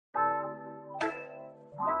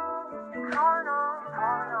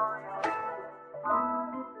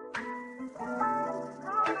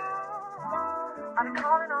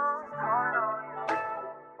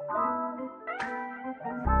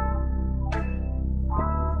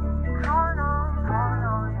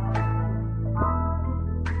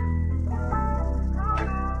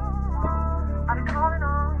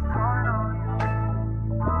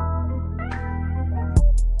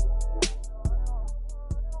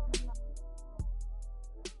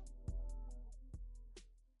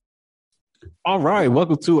All right,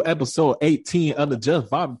 welcome to episode 18 of the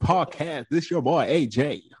Just Vibing Podcast. This is your boy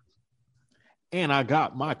AJ, and I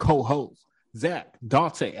got my co-host Zach,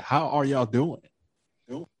 Dante. How are y'all doing?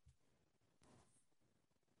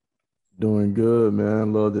 Doing good,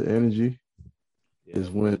 man. Love the energy. Yeah,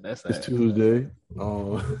 it's Tuesday.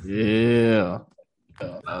 Yeah,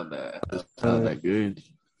 not that good.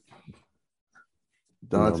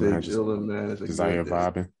 Dante chilling, man. It's a just out here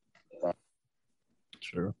vibing.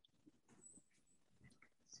 Sure.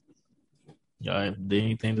 Y'all did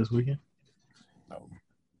anything this weekend? No.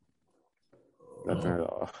 Nothing at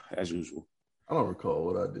all, as usual. I don't recall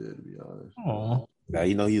what I did, to be honest. Oh, Now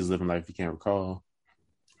you know he's living life he can't recall.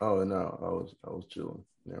 Oh no, I was chilling.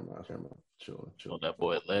 Never mind. Chilling. oh, that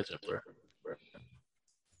boy a legend, bro.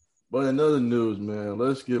 But in other news, man,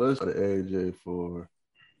 let's get to AJ for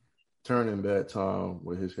turning back time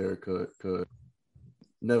with his haircut. Cause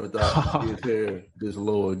never thought his hair this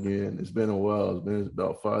low again. It's been a while. It's been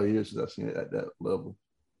about 5 years since I've seen it at that level.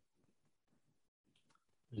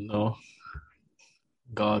 You know,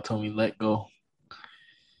 God told me let go.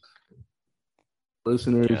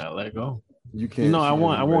 Listeners, yeah, let go. You can't. You know, I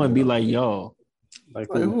want to be like y'all. Like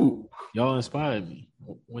who? Y'all inspired me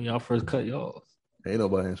when y'all first cut y'all. Ain't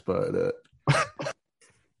nobody inspired that.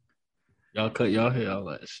 Y'all cut y'all hair. I was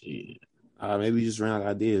like, shit. Maybe we just ran out of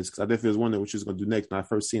ideas because I definitely was wondering what she was gonna do next. When I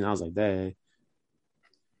first seen it, I was like, "Dad."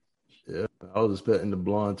 Yeah, I was expecting the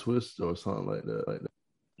blonde twist or something like that.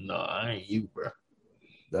 No, I ain't you, bro.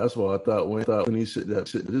 That's why I thought when he said that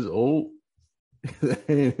shit, this old.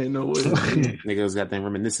 ain't no way. Niggas got them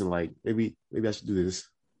reminiscing like maybe I should do this.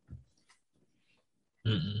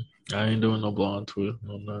 I ain't doing no blonde twist,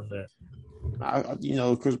 no none of that.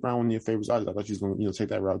 Chris Brown, one of your favorites artists. I thought you was gonna take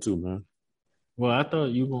that route too, man. Well, I thought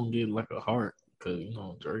you were gonna get like a heart because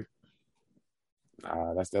Drake.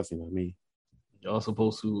 Nah, that's definitely not me. Y'all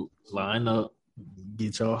supposed to line up,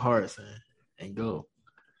 get your hearts and go.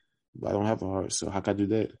 But I don't have a heart, so how can I do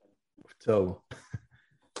that? Tell him.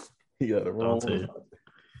 He got the wrong one.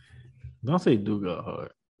 Dante do got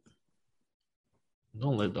heart.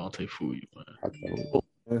 Don't let Dante fool you, man.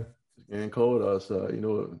 It's getting cold outside. You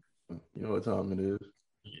know what time it is.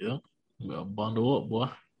 Yeah. You gotta bundle up, boy.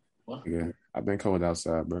 Yeah, I've been cold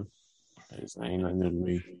outside, bro. It ain't nothing new to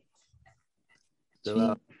me.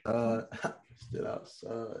 Still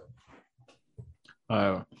outside.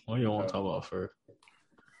 All right, what do you want to talk about first?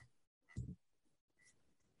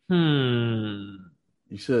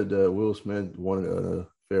 You said that Will Smith wanted an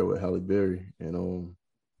affair with Halle Berry, and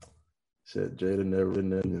said Jada never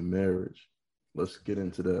been in marriage. Let's get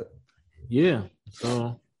into that. Yeah,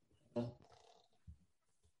 so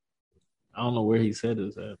I don't know where he said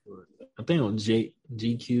this at, but I think on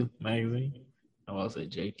GQ magazine. I want to say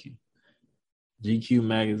JQ. GQ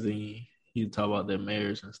magazine. He talk about their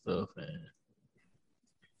marriage and stuff, and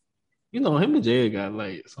him and Jada got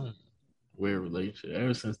like some weird relationship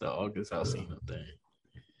ever since the August Alsina thing.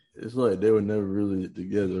 It's like they were never really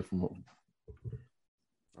together or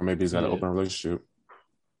maybe he's got an open relationship.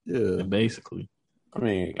 Yeah, basically. I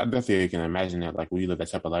mean, I definitely can imagine that, like, when you live that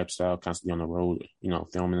type of lifestyle, constantly on the road,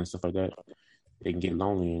 filming and stuff like that, it can get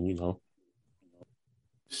lonely and,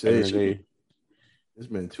 there's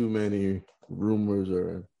been too many rumors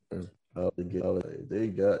or how they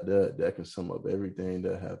got that can sum up everything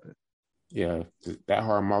that happened. Yeah, that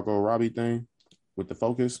hard Margot Robbie thing with the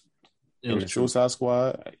focus and the Suicide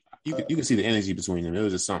Squad, you could see the energy between them. It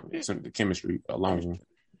was just something the chemistry alone.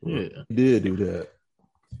 Yeah, he did do that.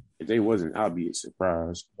 If they wasn't, I'd be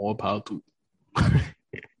surprised. More power to.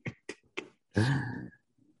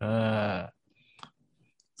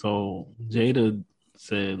 So Jada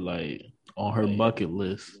said, like, on her bucket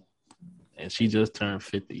list, and she just turned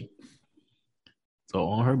 50. So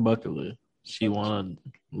on her bucket list, she want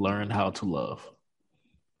to learn how to love.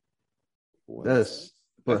 How does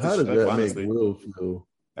that make Will feel?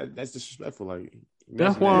 That's disrespectful. Like,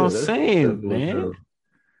 that's what I'm saying, man.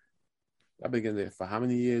 I've been getting there for how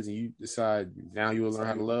many years, and you decide now you will learn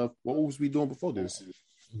how to love? What was we doing before this?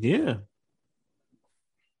 Yeah.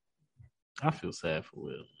 I feel sad for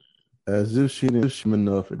Will. As if she didn't swim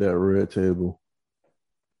enough at that red table.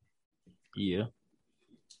 Yeah.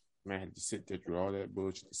 Man, I had to sit there through all that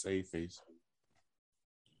bullshit to save face.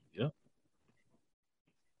 Yeah.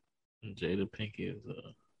 Jada Pinkett is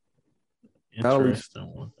a Halle,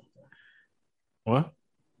 interesting one. What?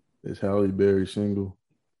 is Halle Berry single?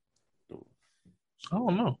 I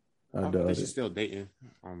don't know. I I doubt think she's it. still dating.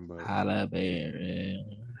 But Halle Berry.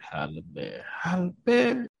 Halle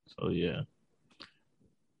Berry. So yeah.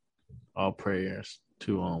 All prayers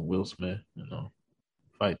to Will Smith,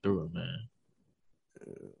 fight through it, man.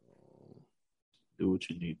 Do what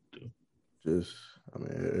you need to do.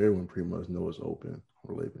 Everyone pretty much knows it's open.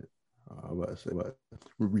 Relation. I'm about to say about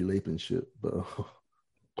relationship, but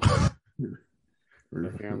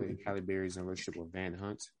apparently Halle Berry's in a relationship with Van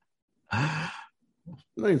Hunt. I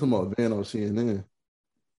ain't talking about Van on CNN.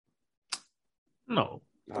 No.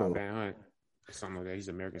 Van Hunt. Something like that. He's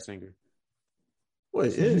an American singer.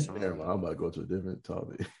 Wait, never mind. I'm about to go to a different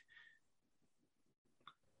topic.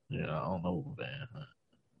 Yeah, I don't know Van Hunt.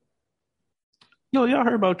 Yo, y'all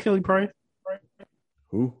heard about Kelly Price?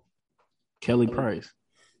 Who? Kelly Price.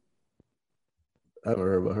 I haven't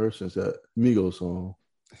heard about her since that Migos song.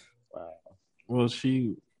 Wow. Well,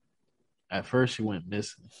 at first she went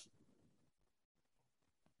missing,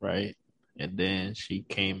 right? And then she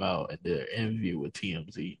came out and did an interview with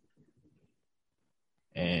TMZ.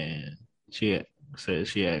 And she said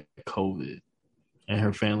she had COVID. And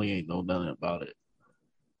her family ain't know nothing about it.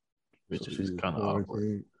 Which is kind of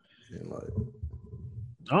awkward. And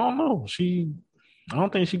I don't know. I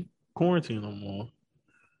don't think she quarantined no more.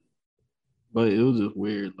 But it was just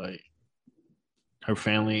weird. Like, her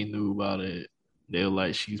family knew about it. They were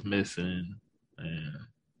like, she's missing. And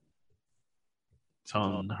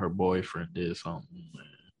telling her boyfriend did something.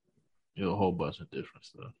 And a whole bunch of different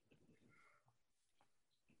stuff.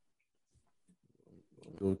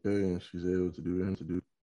 Okay, and she's able to do anything.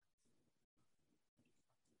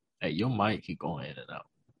 Hey, your mic keep going in and out.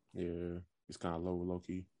 Yeah, it's kind of low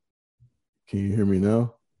key. Can you hear me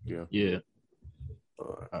now? Yeah. Yeah.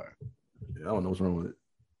 All right. Yeah, I don't know what's wrong with it.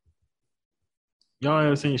 Y'all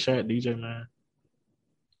ever seen Shaq DJ, man?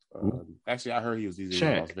 Actually, I heard he was DJing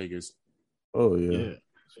in Las Vegas. Oh, yeah.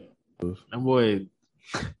 That boy,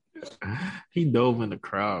 he dove in the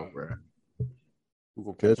crowd, bro. Who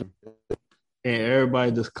gonna catch him? And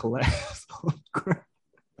everybody just collapsed on the ground.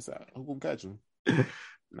 I said, who gonna catch him?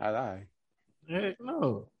 Not I. Heck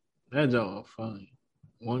no. That joke was funny.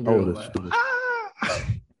 One girl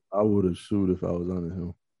I would have sued if I was under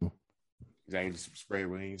him. Exactly, just spray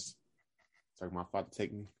wings. It's like my father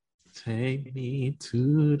take me. Take me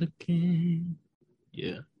to the king.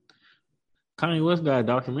 Yeah. Kanye West got a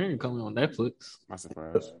documentary coming on Netflix. My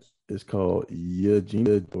surprise. It's called Your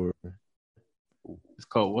Genius. It's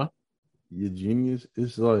called what? Your Genius.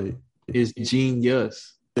 It's like It's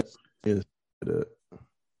Genius. Yeah,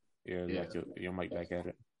 like your mic back at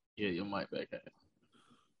it. Yeah, your mic back at it.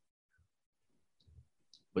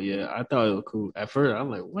 But yeah, I thought it was cool. At first, I'm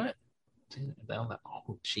like, what? And I'm like,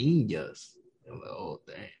 oh, Genius. I'm like, oh,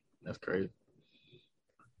 dang. That's crazy.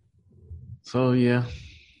 So, yeah.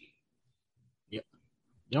 Yeah.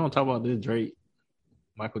 You don't talk about this Drake,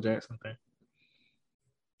 Michael Jackson thing.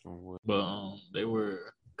 But they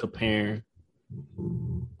were comparing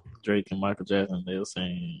Drake and Michael Jackson. They were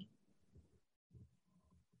saying,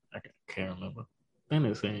 I can't remember. I think they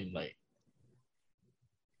were saying, like,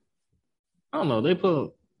 I don't know. They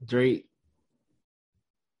put Drake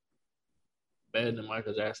better than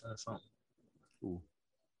Michael Jackson or something. Who?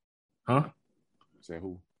 Huh? Say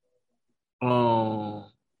who? I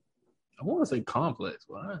want to say Complex,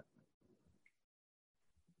 but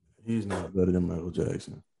he's not better than Michael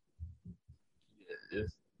Jackson. Yeah,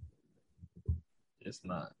 it's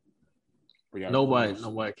not. Nobody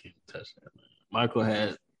can touch that, man. Michael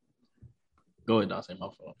had. Go ahead, don't say my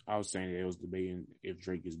fault. I was saying that it was debating if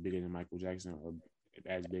Drake is bigger than Michael Jackson or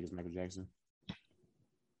as big as Michael Jackson.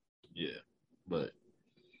 Yeah, but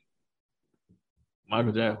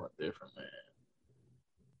Michael Jackson was different, man.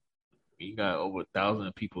 You got over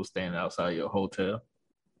 1,000 people standing outside your hotel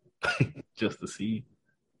just to see.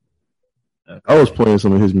 I was playing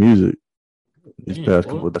some of his music this past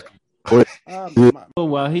couple of days. So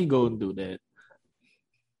while he go and do that,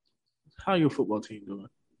 how your football team doing?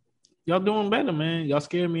 Y'all doing better, man. Y'all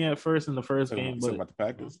scared me at first in the first game. But about the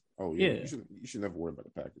Packers? Oh, yeah. You should never worry about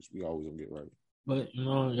the Packers. We always gonna get right. But,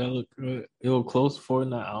 y'all look good. It was close to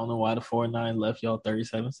 49. I don't know why the 49 left y'all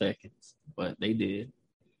 37 seconds, but they did.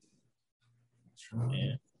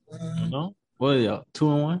 Yeah. What are y'all?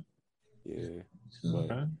 2-1? Yeah.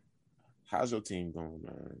 But how's your team going,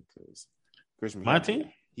 man? Because Christian, my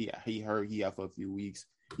team? He hurt. He out for a few weeks.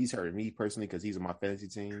 He's hurting me personally because he's on my fantasy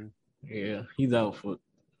team. Yeah, he's out for,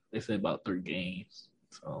 they say, about 3 games.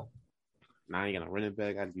 So now I ain't got a running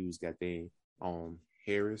back. I use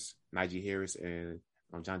Harris, Najee Harris, and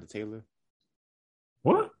Jonathan Taylor.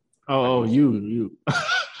 What? Oh, you.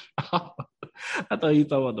 I thought you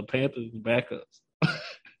thought about the Panthers backups.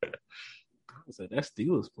 I said that's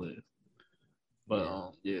Steelers players.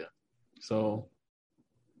 But yeah. So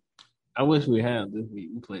I wish we had this week.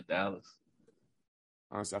 We played Dallas.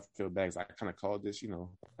 Honestly, I feel bad because I kind of called this.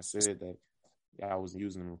 I said that I wasn't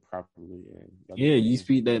using them properly. And you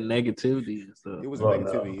speak that negativity and stuff. It wasn't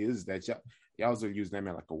negativity. No. It is that y'all was using that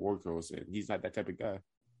man like a workhorse, and he's not that type of guy.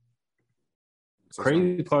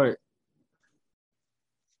 Crazy part,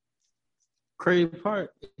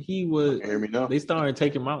 he was. Hear me now? They started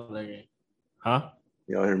taking him out of that game. Huh?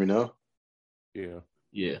 Y'all hear me now? Yeah.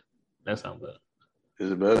 That sounds better.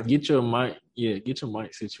 Is it better? Get your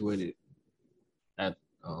mic situated at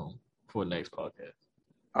for the next podcast.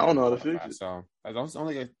 I don't know how to fix it. So I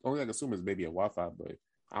only assume it's maybe a Wi-Fi, but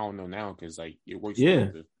I don't know now because like it works. Yeah.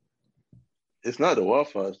 It's not the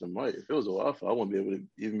Wi-Fi, it's the mic. If it was a Wi-Fi, I wouldn't be able to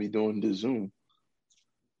even be doing the Zoom.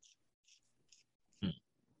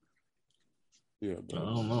 Yeah, I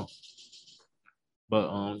don't know. But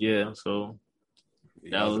so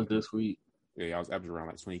that was this week. Yeah, I was averaging around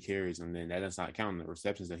like 20 carries, and then that's not counting the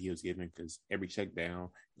receptions that he was giving because every check down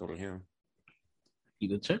go to him.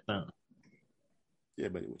 Either check down. Yeah,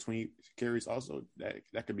 but with 20 carries also,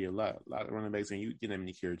 that could be a lot. A lot of running backs, and you get that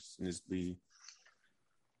many carries in this league.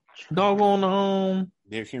 Doggone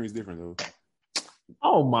Derrick Henry's different though.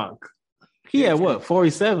 Oh my! He had what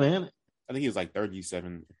 47? I think he was like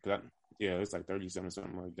 37. Yeah, it's like 37 or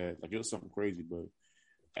something like that. Like it was something crazy, but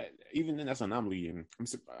even then, that's an anomaly, and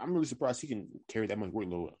I'm really surprised he can carry that much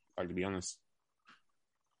workload. Like to be honest,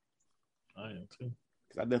 I am too.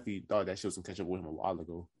 Because I definitely thought that shit was gonna catch up with him a while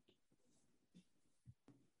ago.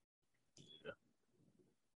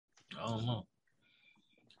 I don't know.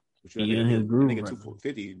 He in his groove. Nigga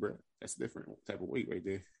 250, bro. That's a different type of weight right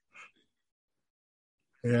there.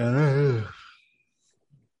 Yeah.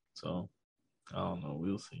 So I don't know.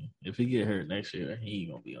 We'll see. If he get hurt next year, he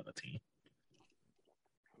ain't gonna be on the team.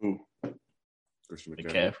 Who?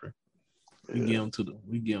 McCaffrey. We get him to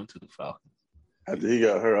the Falcons. After he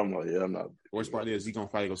got hurt, I'm like, yeah, I'm not. Worst part is he gonna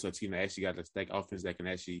probably go to a team that actually got the stack offense that can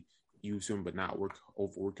actually use him but not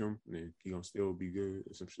overwork him, and then he gonna still be good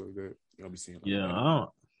or something like that. You'll be seeing.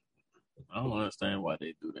 I don't understand why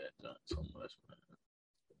they do that so much, man.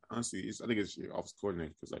 Honestly, I think it's your office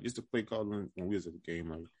coordinator because like just the play calling when we was at the game,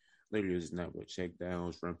 like literally it's not but check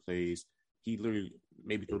downs, run plays. He literally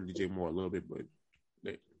maybe throw DJ Moore a little bit, but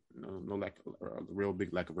no lack, a real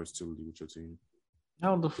big lack of versatility with your team. That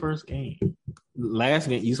was the first game. Last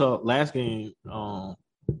game, you saw last game.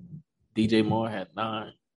 DJ Moore had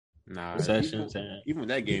 9 receptions, even with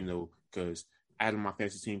that game though, because I had him on my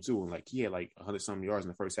fantasy team too, and like he had like 100-something yards in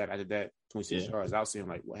the first half. After that, 26 yards. I was saying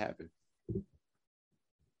like, what happened? I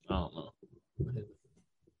don't know. He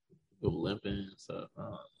was limping and stuff.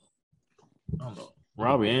 I don't know.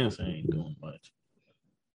 Robbie Anderson ain't doing much.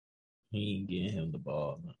 He ain't getting him the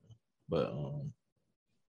ball, but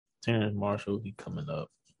Terrence Marshall, he coming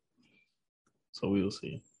up, so we'll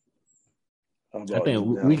see. I think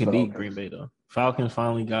we can beat Green Bay though. Falcons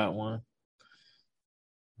finally got one.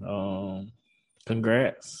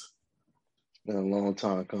 Congrats. It's been a long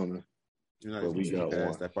time coming. You're not we got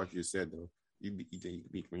one. That part you just said though. You think you can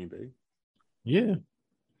beat Green Bay? Yeah.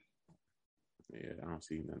 Yeah, I don't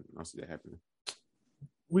see that happening.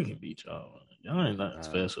 We can beat y'all. Y'all ain't nothing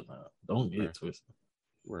special now. Don't get it twisted.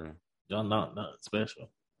 Where? Y'all not nothing special.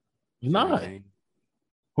 You're not. Kane.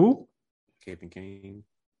 Who? Captain Kane.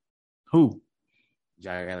 Who?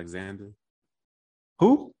 Jair Alexander.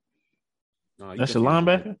 Who? No, that's your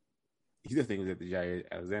linebacker? You just think it was at the Jair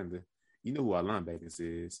Alexander. You know who our linebackers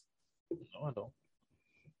is. No, I don't.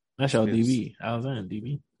 That's your DB. Alexander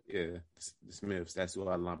DB. Yeah, the Smiths. That's who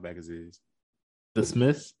our linebackers is. The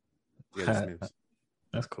Smiths? Yeah, the Smiths.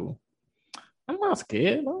 That's cool. I'm not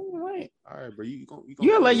scared. All right, bro. You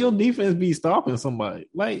gotta let your defense be stopping somebody.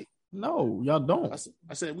 Like, no, y'all don't.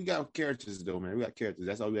 I said we got characters though, man. We got characters.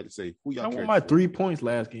 That's all we had to say. Who y'all? I won my 3 points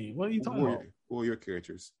last game. What are you talking about? Who are your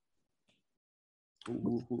characters?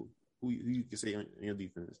 Who you can say on your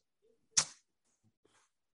defense?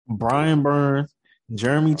 Brian Burns,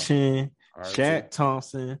 Jeremy Chin, Shaq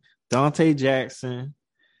Thompson, Dante Jackson,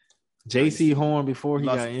 J.C. Horn before he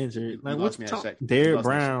got injured. Like, what's Derek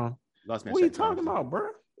Brown? What are you talking about, bro?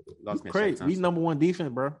 Crazy. We number 1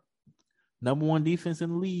 defense, bro. Number 1 defense in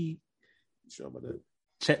the league. You sure about that?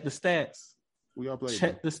 Check the stats. Who y'all play?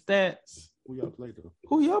 Check the stats. Who y'all play though?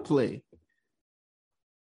 Who y'all play?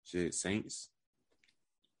 Shit, Saints.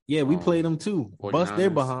 Yeah, we played them too. Bust their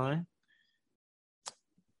behind.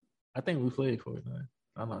 I think we played 49.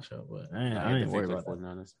 I'm not sure, but I ain't worried about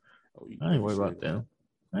that. I ain't worried about them.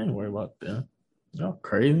 I ain't worried about that. Y'all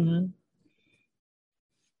crazy, man.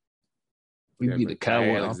 We Yeah, beat the but Jair Cowboys.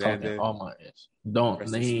 I'm talking Alexander, all my ass. Don't they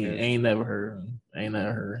Preston Smith. ain't never heard him. Ain't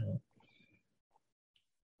never heard him.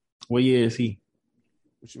 What year is he?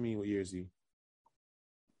 What you mean? What year is he?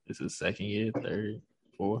 This is second year, third,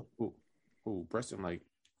 fourth. Who? Preston like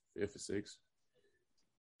fifth or sixth.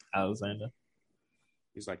 Alexander.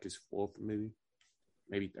 He's like his fourth,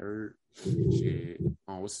 maybe third. Shit.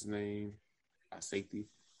 What's his name? Safety.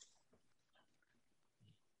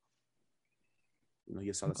 You know,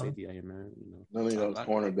 he's a solid safety out here, man. You know, none of y'all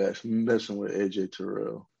cornerbacks messing with AJ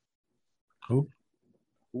Terrell. Who?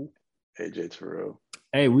 AJ Terrell.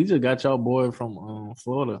 Hey, we just got y'all boy from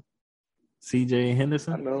Florida, CJ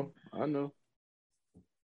Henderson. I know.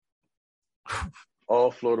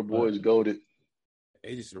 All Florida boys goated.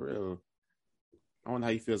 AJ Terrell. I wonder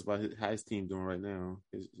how he feels about how his team doing right now.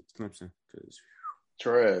 It's Clemson, because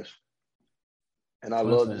trash. And I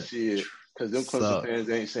love to see it because them Clemson fans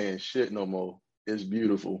ain't saying shit no more. It's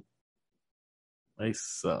beautiful. They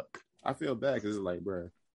suck. I feel bad because it's like, bro,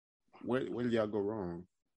 where did y'all go wrong?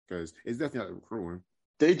 Because it's definitely not recruiting.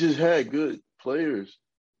 They just had good players.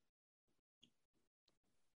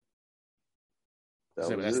 That's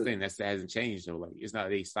the thing. That hasn't changed though. Like, it's not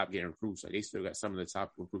they stopped getting recruits. Like, they still got some of the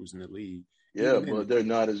top recruits in the league. Yeah, but they're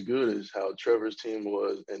not as good as how Trevor's team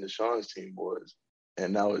was and Deshaun's team was,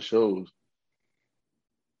 and now it shows.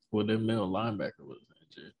 Well, their middle linebacker was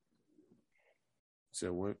injured.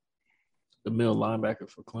 So what? The middle linebacker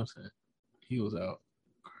for Clemson, he was out.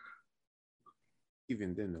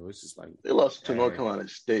 Even then, though, it's just like they lost to North Carolina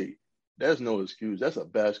State. That's no excuse. That's a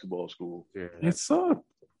basketball school. Yeah, it sucked.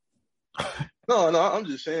 No, I'm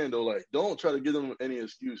just saying though, like, don't try to give them any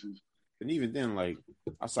excuses. And even then, like,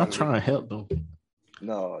 I'm trying to help them.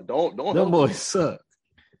 No, don't. Them boys suck.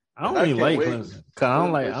 I don't even like Clemson. Cause I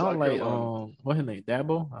don't like what's his name?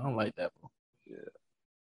 Dabo? I don't like Dabo. Yeah.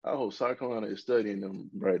 I hope South Carolina is studying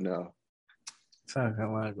them right now. South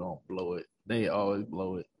Carolina gonna blow it. They always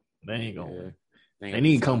blow it. They ain't gonna. Yeah. They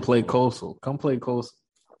need to come play Coastal. Come play Coastal.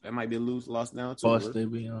 That might be a loss now too. Bust they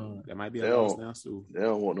be on. That might be a loss now too. They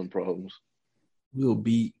don't want them problems. We'll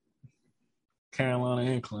beat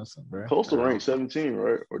Carolina and Clemson, bro. Coastal ranked 17,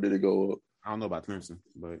 right? Or did it go up? I don't know about Clemson,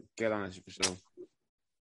 but Carolina for sure.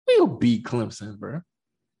 We'll beat Clemson, bro.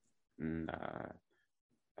 Nah,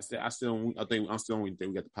 I still think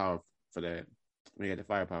we got the power for that. We got the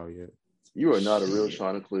firepower yet. You are not a real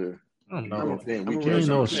Chanticleer. I know.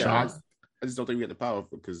 I just don't think we got the power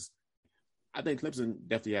because I think Clemson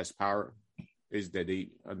definitely has power. Is that they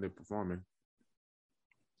underperforming?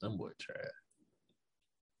 Them boy trash.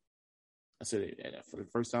 I said for the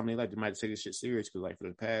first time in their life, they might take this shit serious because, like, for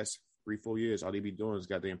the past 3-4 years, all they be doing is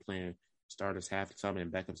goddamn playing starters half the time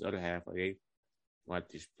and backups the other half. Like, they want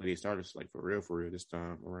to play starters like for real this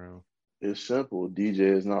time around. It's simple. DJ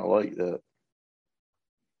is not like that.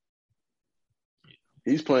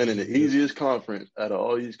 He's playing in the easiest conference out of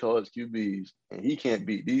all these college QBs, and he can't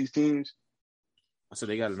beat these teams. So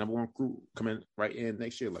they got a number one recruit coming right in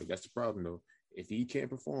next year. Like, that's the problem, though. If he can't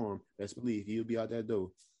perform, let's believe he'll be out that door.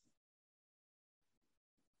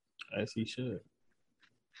 As he should.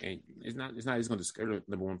 And it's not just going to discourage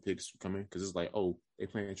number one picks coming because it's like, oh, they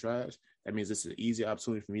playing trash. That means it's an easy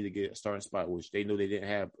opportunity for me to get a starting spot, which they knew they didn't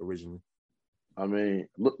have originally. I mean,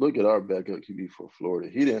 look at our backup QB for Florida.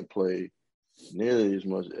 He didn't play nearly as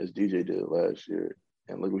much as DJ did last year,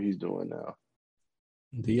 and look what he's doing now.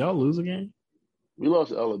 Did y'all lose a game? We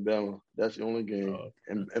lost to Alabama. That's the only game,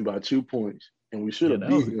 and by 2 points. And we should have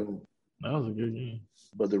beaten them. That was a good game.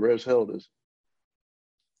 But the refs held us.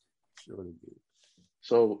 Sure they did.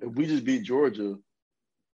 So if we just beat Georgia,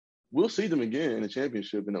 we'll see them again in the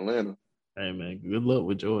championship in Atlanta. Hey, man, good luck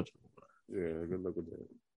with Georgia. Yeah, good luck with that.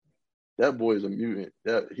 That boy is a mutant.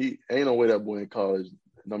 He ain't no way that boy in college.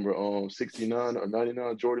 Number 69 or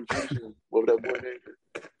 99, Jordan Peterson. What was that boy name?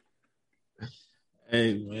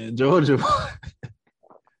 Hey, man, Georgia.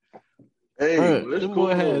 Hey, bro,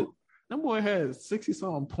 that boy had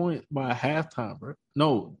 60-something points by halftime, bro.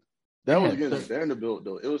 No. That was against Vanderbilt,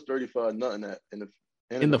 though. It was 35-0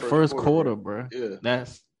 in the first quarter, bro. Yeah.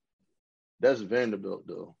 That's Vanderbilt,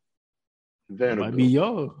 though. Vanderbilt. It might be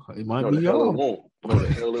y'all. It might be y'all. It won't. No,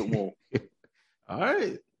 the hell it won't. All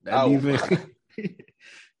right.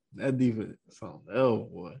 That defense, something else,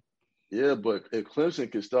 boy. Yeah, but if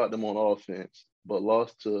Clemson could start them on offense, but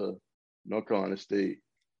lost to North Carolina State,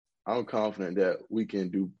 I'm confident that we can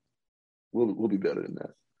do. We'll be better than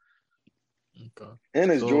that. Okay.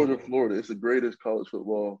 And it's Georgia, Florida. It's the greatest college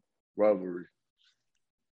football rivalry.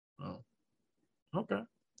 Oh, okay.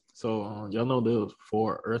 So y'all know there was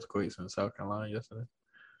 4 earthquakes in South Carolina yesterday.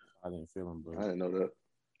 I didn't feel them, but I didn't know that.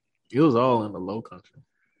 It was all in the low country.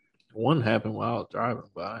 One happened while I was driving,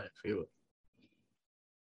 but I didn't feel it.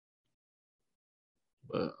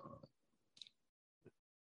 But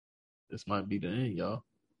this might be the end, y'all.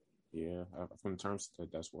 Yeah, from the terms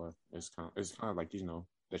that's why it's kind of like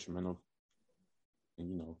detrimental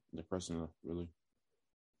and depressing really.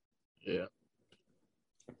 Yeah,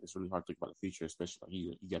 it's really hard to think about the future, especially like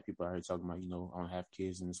you got people out here talking about I don't have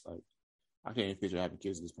kids, and it's like I can't even picture having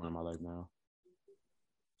kids at this point in my life now.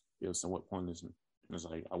 It feels somewhat pointless, and it's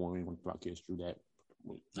like I won't even want to put my kids through that.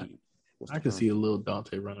 I can see a little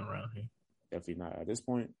Dante running around here. Definitely not at this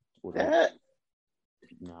point.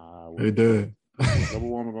 Nah, hey, Dad. Global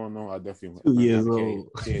warming going on. I definitely 2 years old.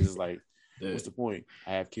 Kids is like, what's the point?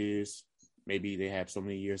 I have kids. Maybe they have so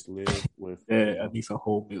many years to live with. Yeah, I need some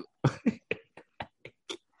whole milk.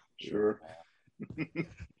 Sure.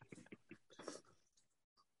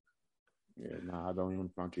 Yeah, nah, I don't even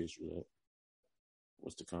want my kids through that.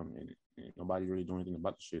 What's to come, and nobody really doing anything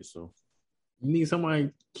about the shit. So you need somebody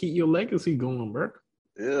to keep your legacy going, bro.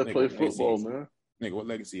 Yeah, play football, man. Nigga, what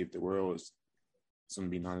legacy if the world is going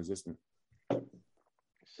to be non-existent?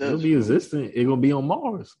 It'll be existent. It's gonna be on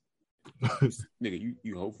Mars. Nigga,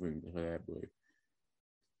 you hoping for that, but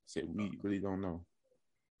said we really don't know.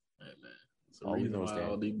 Hey, man. So all we know is that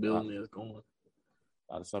all these billionaires going.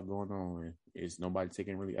 A lot of stuff going on, and it's nobody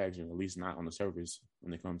taking really action, at least not on the surface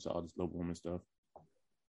when it comes to all this global warming stuff.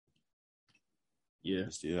 Yeah,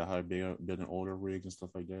 it's still how building older rigs and stuff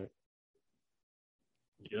like that.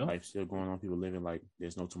 Yeah, life still going on. People living like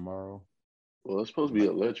there's no tomorrow. Well, it's supposed to be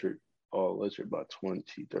electric, all electric by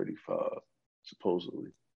 2035,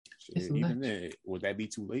 supposedly. Shit, even then, would that be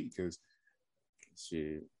too late? Because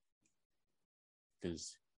you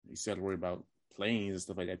still have to worry about planes and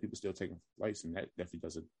stuff like that. People still taking flights, and that definitely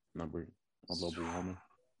does a number on global warming.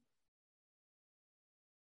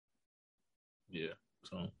 Yeah.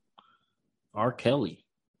 So, R. Kelly,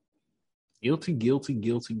 guilty.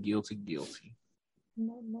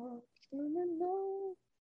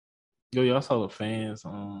 Yo, y'all saw the fans,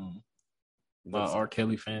 R.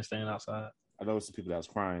 Kelly fans standing outside. I know some people that was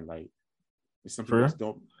crying. Like, some people that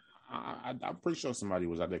don't. I'm pretty sure somebody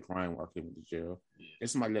was out there crying while R. Kelly went to jail.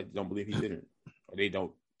 There's somebody that don't believe he didn't, or they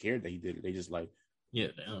don't care that he did it. They just like,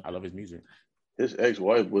 I love his music. His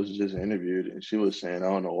ex-wife was just interviewed, and she was saying, "I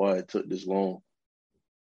don't know why it took this long."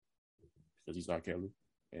 Because he's R. Kelly,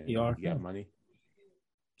 and he got money.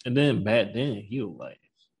 And then back then, he was like,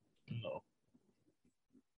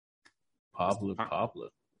 popular.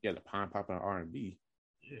 Yeah, the popular R&B.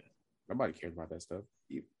 Yeah, nobody cares about that stuff.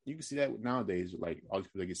 You can see that nowadays, like all these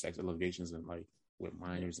people that get sex allegations and like with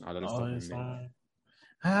minors and all that stuff.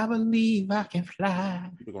 I believe I can fly.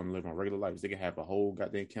 People going to live on regular lives. They can have a whole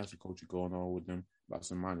goddamn cancel culture going on with them about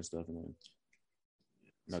some minor stuff, and then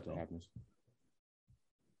nothing happens.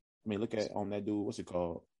 I mean, look at that dude. What's it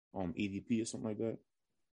called? EVP or something like that.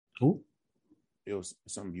 Who? It was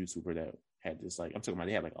some YouTuber that had this like I'm talking about.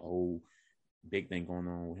 They had like a whole big thing going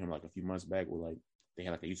on with him like a few months back, where like they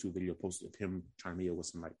had like a YouTube video posted of him trying to meet with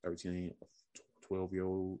some like 13,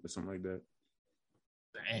 12-year-old or something like that.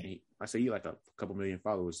 Dang. I say he like a couple million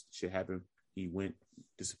followers. Shit happened. He went,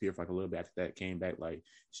 disappeared for like a little bit. After that, came back like,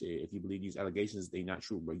 shit, if you believe these allegations, they not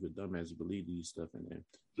true, bro. You're a dumbass. You believe these stuff. And then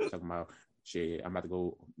talking about, shit, I'm about to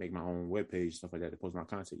go make my own webpage, stuff like that, to post my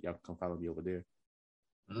content. Y'all can come follow me over there.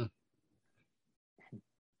 And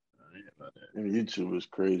YouTube is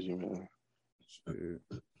crazy, man. Shit.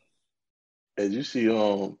 As you see,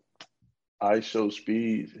 I Show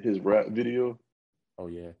Speed, his rap video. Oh,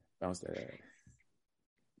 yeah. Bounce that.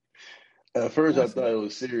 At first, I thought it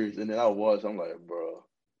was serious, and then I watched. I'm like, bro,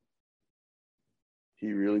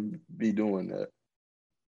 he really be doing that?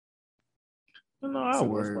 No, I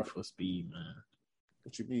worry for Speed, man.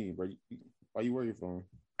 What you mean, bro? Why you worried for him?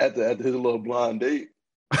 After his little blind date.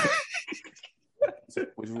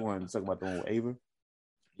 Which one? Talking about the one with Ava?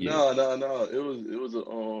 Yeah. No. It was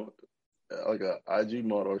like a IG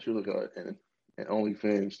model. She looked like an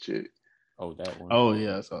OnlyFans chick. Oh, that one. Oh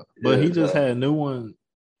yeah, I saw. But he just had a new one.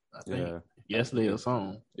 I think yesterday or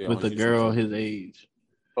something with a girl his age.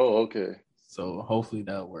 Oh, okay. So hopefully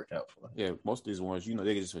that'll work out for him. Yeah, most of these ones,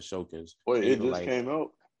 they just for show. Cause wait, it just came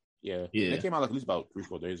out. Yeah. It came out like at least about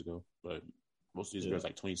 3-4 days ago. But most of these girls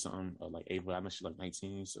like 20 something. Like Ava, I know she's like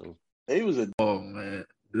 19. So Ava's oh man,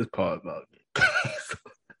 this part about it.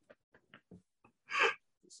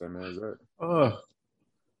 Same as that.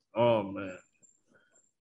 Oh man.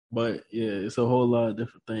 But yeah, it's a whole lot of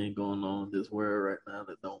different things going on in this world right now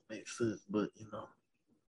that don't make sense. But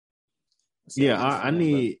I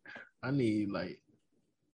need like,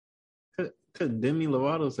 cause Demi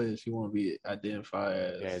Lovato said she want to be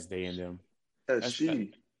identified as they and them. As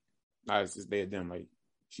she. Nah, it's just they and them. Like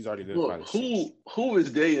she's already Look, identified. As who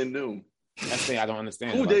is they and them? That's the thing I don't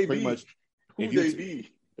understand. Who Like, they pretty be? much, Who if they be?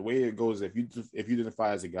 the way it goes, if you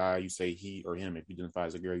identify as a guy, you say he or him. If you identify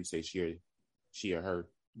as a girl, you say she or her.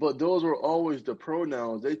 But those were always the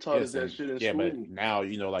pronouns. They taught us that shit in school. But now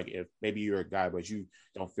like if maybe you're a guy, but you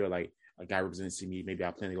don't feel like a guy represents me. Maybe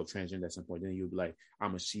I plan to go transgender at some point. Then you'll be like,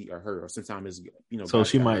 I'm a she or her. Or sometimes it's So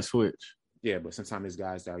she might switch. Yeah, but sometimes it's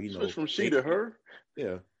guys that switch from she to her.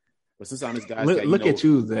 Yeah. But sometimes it's guys look at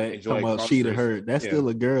you, Zach. Talking about she to her. That's still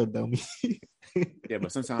a girl, dummy. Yeah,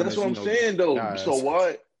 but sometimes that's what I'm saying though. Guys. So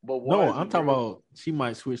why? But why? No, I'm talking about she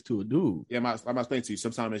might switch to a dude. Yeah, I'm explaining to you.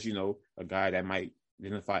 Sometimes a guy that might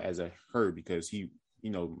identify as a her because he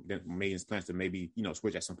made his plans to maybe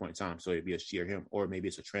switch at some point in time. So it'd be a she or him, or maybe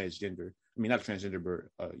it's a transgender. I mean, not a transgender,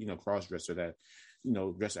 but cross dresser that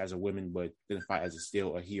dress as a woman but identify as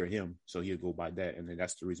still a he or him. So he'll go by that, and then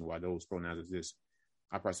that's the reason why those pronouns exist.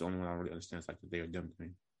 I probably the only one I don't really understand is like the they or them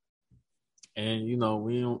thing. And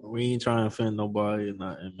we ain't trying to offend nobody or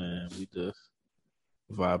nothing, man. We just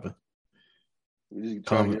vibing.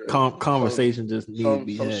 Conversation just need to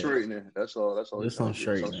be had. Straightening. That's all. Just some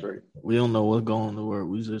straightening. We don't know what's going on in the world.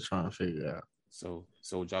 We just trying to figure it out. So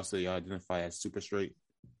y'all say y'all identify as super straight?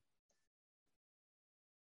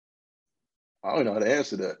 I don't know how to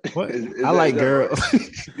answer that. What? I like girls.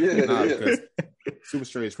 Yeah. Super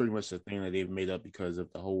straight is pretty much the thing that they've made up because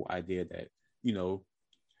of the whole idea that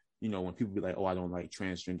when people be like, oh, I don't like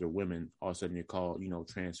transgender women, all of a sudden you're called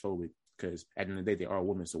transphobic because at the end of the day they are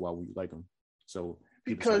women. So why would you like them? So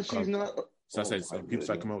because she's not. So I said people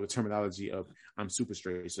start coming up with the terminology of I'm super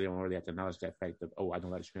straight, so they don't really have to acknowledge that fact of I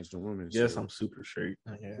don't like transgender women. Yes, I'm super straight.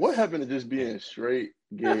 What happened to just being straight,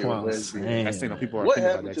 gay, or lesbian? I think people are thinking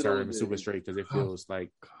about that term super straight because it feels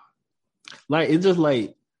like it's just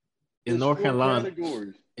like in North Carolina.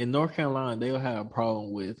 In North Carolina, they'll have a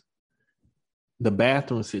problem with the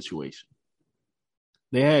bathroom situation.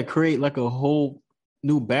 They had to create like a whole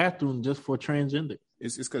new bathroom just for transgender.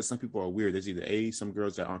 It's because some people are weird. There's either some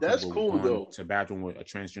girls that aren't cool to bathroom with a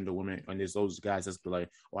transgender woman, and there's those guys that's like,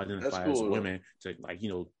 identify as women to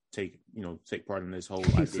take part in this whole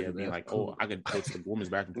idea of being like, cool. I could go to the woman's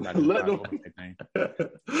bathroom.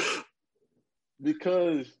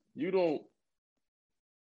 Because you don't.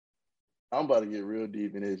 I'm about to get real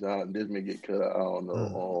deep in this. This may get cut out. I don't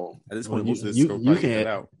know. At this point, most of this you can cut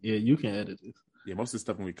out. Yeah, you can edit this. Yeah, most of the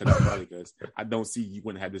stuff when we cut out probably because I don't see you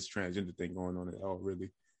wouldn't have this transgender thing going on at all, really.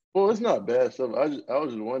 Well, it's not bad stuff. I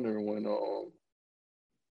was just wondering when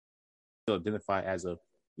identify as a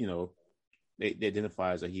they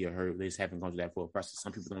identify as a he or her. They just haven't gone through that full process.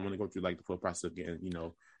 Some people don't want to go through like the full process of getting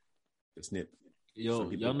the snip.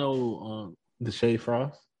 Y'all know the Shea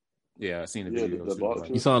Frost? Yeah, I seen the video.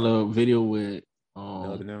 You saw the video with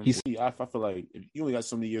I feel like if you only got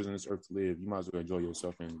so many years on this earth to live, you might as well enjoy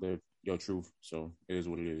yourself and live your truth. So it is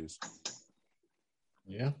what it is.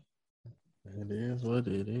 Yeah, it is what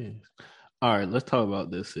it is. All right, let's talk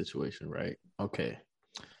about this situation, right? Okay,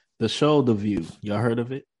 the show The View. Y'all heard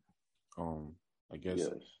of it? I guess. Yes.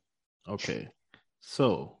 Okay,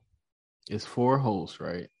 so it's 4 hosts,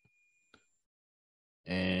 right?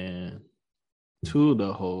 And 2 of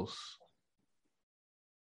the hosts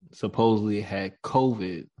supposedly had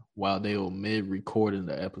COVID while they were mid-recording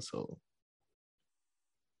the episode.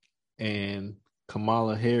 And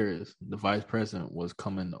Kamala Harris, the vice president, was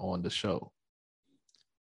coming on the show.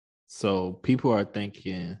 So people are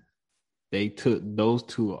thinking they took those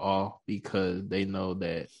 2 off because they know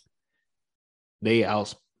that they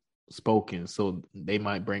outspoken. So they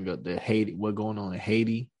might bring up the Haiti, what's going on in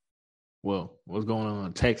Haiti. Well, what's going on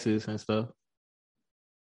in Texas and stuff.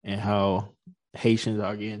 And how Haitians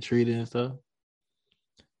are getting treated and stuff.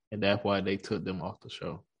 And that's why they took them off the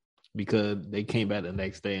show. Because they came back the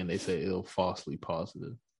next day and they said it was falsely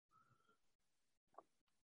positive.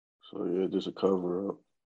 So, yeah, just a cover-up.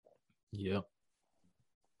 Yep.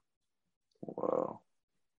 Wow.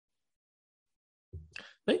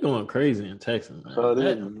 They going crazy in Texas, man. So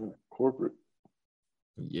they corporate.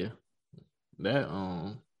 Yeah. That,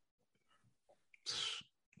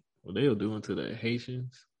 what they were doing to the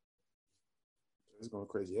Haitians. It's going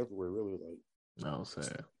crazy everywhere, really. Like, no,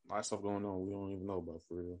 sad. A lot of stuff going on we don't even know about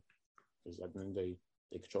for real. Because at the end of the day,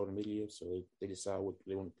 they control the media, so they decide what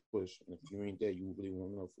they want to push. And if you ain't there, you really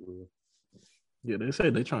won't know for real. Yeah, they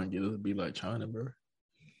say they trying to get us to be like China, bro.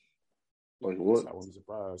 Like what? I wouldn't be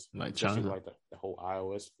surprised. Like especially China. Like the whole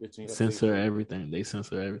iOS 15. Censor everything. They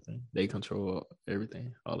censor everything. They control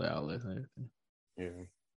everything. All the outlets and everything. Yeah.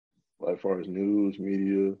 Like as far as news,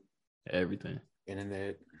 media. Everything.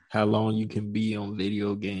 Internet. How long you can be on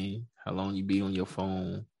video game. How long you be on your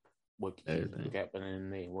phone. what can you look at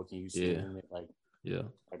in it, and what can you see in it, like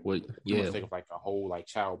what take up like a whole like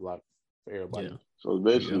child block for everybody. Yeah. So it's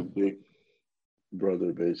basically Big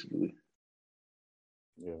Brother, basically.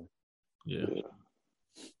 Yeah.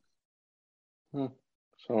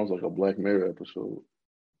 Sounds like a Black Mirror episode.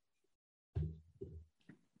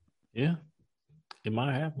 Yeah, it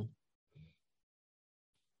might happen.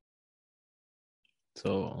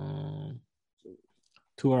 So,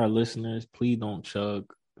 to our listeners, please don't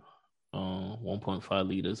chug 1.5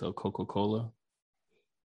 liters of Coca-Cola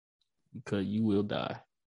because you will die.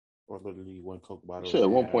 Or literally one Coke bottle. You said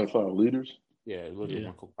 1.5 liters? Yeah, literally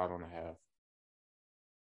one Coke bottle and a half.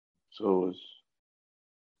 So it's...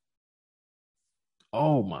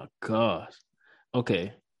 Oh my gosh.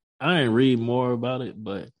 Okay. I didn't read more about it,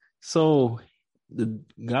 but so the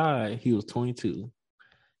guy, he was 22,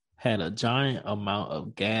 had a giant amount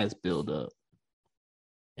of gas buildup,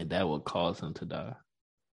 and that would cause him to die.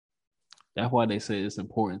 That's why they say it's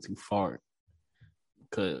important to fart.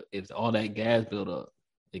 Because if all that gas buildup,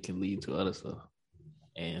 it can lead to other stuff.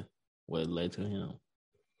 And what led to him.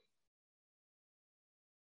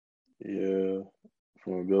 Yeah.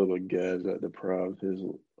 From a buildup of gas that deprived his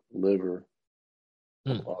liver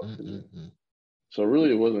of oxygen. So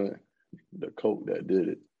really it wasn't the Coke that did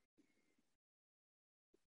it.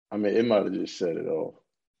 I mean, it might have just set it off.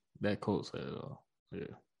 That Coke set it off.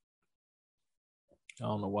 Yeah. I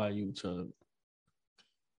don't know why you chug.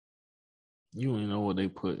 You don't even know what they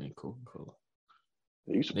put in Coca-Cola.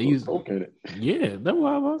 They used Coke in it. Yeah, that's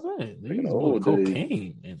what I was saying. They used to put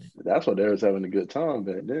cocaine in it. That's why they was having a good time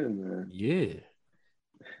back then, man. Yeah.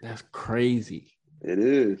 That's crazy. It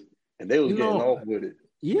is. And they was getting off with it.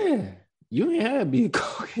 Yeah. You ain't had to be a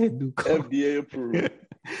cokehead do coke. FDA approved.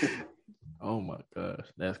 Oh my gosh.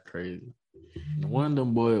 That's crazy. One of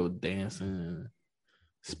them boys was dancing and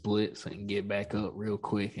splits and get back up real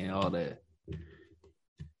quick and all that. You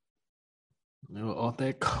know, off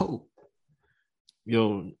that coke.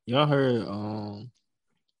 Yo, y'all heard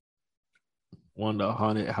one of the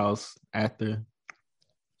haunted house actor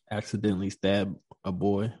accidentally stabbed a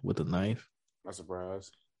boy with a knife? Not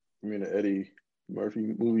surprised. You mean the Eddie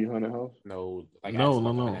Murphy movie Haunted House? No.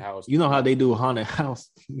 No. House. You know how they do a haunted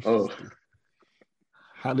house? Oh.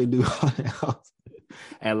 How they do haunted house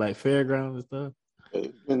at like fairgrounds and stuff?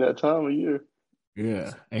 In that time of year.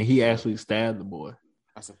 Yeah. And he actually stabbed the boy.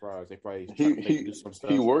 I'm surprised. They probably do some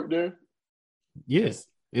stuff. He worked there? Yes.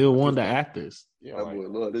 It was one of the actors. Yeah, that boy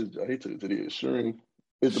loved his job. He took it to the extreme.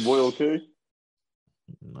 Is the boy okay?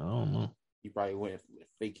 No, I don't know. He probably went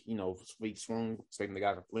fake swung, expecting the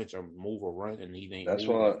guy to flinch or move or run, and he didn't. That's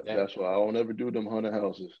why I don't ever do them haunted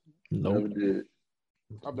houses. Nope. Never did.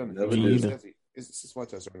 I've done it. Never did. It's fun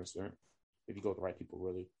to a certain extent. If you go with the right people,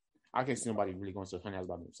 really. I can't see nobody really going to a haunted house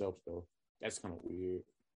by themselves, though. That's kind of weird.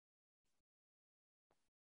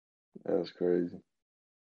 That's crazy.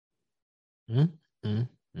 Mm-hmm.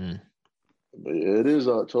 But yeah, it is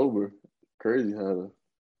October. Crazy how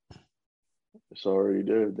it's already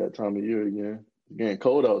there that time of year again. It's getting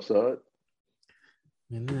cold outside.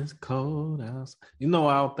 And it's cold outside. You know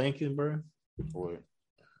what I was thinking, bro? What?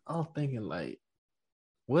 I was thinking, like,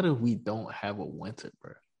 what if we don't have a winter,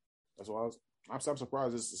 bro? That's why I'm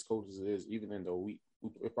surprised it's as cold as it is, even in the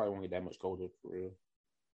it probably won't get that much colder for real.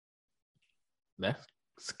 That's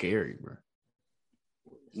scary, bro.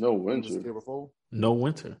 No winter. You was scared before? No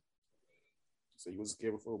winter. So you was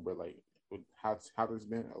scared before, but like how there's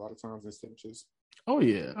been a lot of times in temperatures. Oh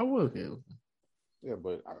yeah, I was scared. Yeah,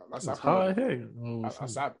 but it's hard heck.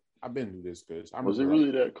 I've been through this because was it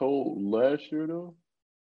really that cold last year though?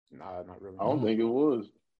 Nah, not really. I don't think it was.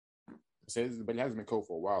 But it hasn't been cold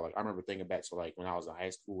for a while. Like I remember thinking back to like when I was in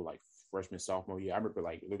high school, like freshman, sophomore year. I remember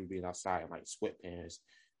like literally being outside in like sweatpants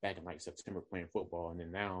back in like September playing football, and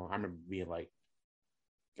then now I remember being like,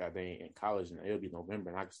 God dang, in college, and it'll be November,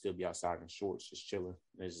 and I could still be outside in shorts, just chilling.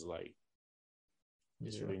 And it's just like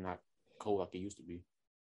it's really not cold like it used to be.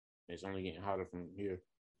 It's only getting hotter from here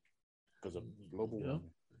because of global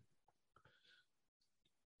warming.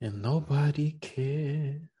 And nobody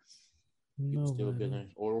cares. People still building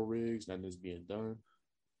oil rigs, nothing is being done.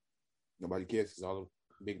 Nobody cares because all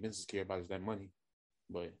the big businesses care about is that money.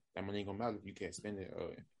 But that money ain't gonna matter if you can't spend it.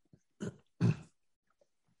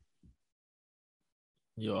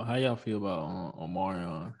 Yo, how y'all feel about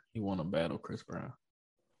Omarion? He won a battle, Chris Brown.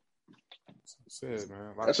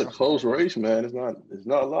 Man. That's a close race, man. It's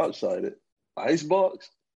not lopsided. Icebox?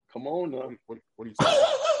 Come on now. What are you talking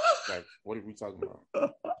about? Like, what are we talking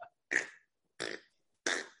about?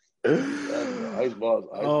 Icebox.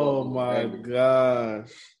 Oh my gosh.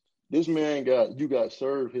 This man got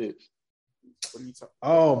served hits. What are you talking?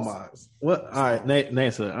 Oh my! What? All right,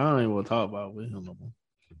 next. I don't even want to talk about with him no more.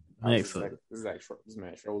 Next up, this is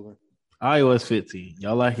man trolling. iOS 15.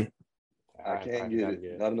 Y'all like it? I can't get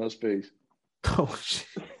it. Not enough space. Oh shit!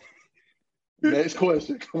 Next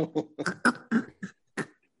question. Come on.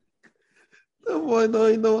 The boy don't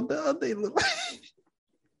even know what the other thing look like.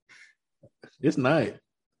 It's nice,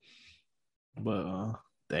 but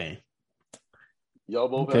dang. Y'all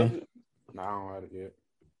both have it? No, I don't have it yet.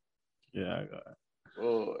 Yeah, I got it.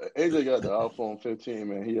 Well, AJ got the iPhone 15,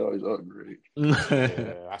 man. He always upgrade.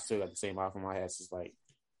 Yeah, I still got the same iPhone I had since like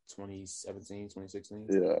 2017, 2016.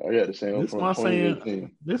 Yeah, I got the same This from my 2018.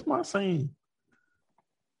 saying. This my saying.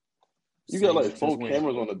 You got like 4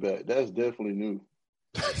 cameras on the back. That's definitely new.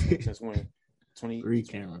 Since when? 3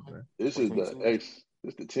 cameras, bro. This is the X.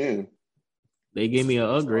 This the 10. They gave me an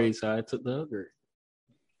upgrade, so I took the upgrade.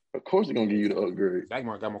 Of course, they're gonna give you the upgrade.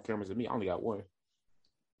 Dagmar got more cameras than me. I only got one.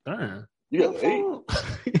 Darn. You got the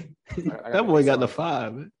 8. That boy got the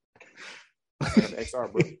 5. Man. I got the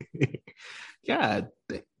XR, bro. God.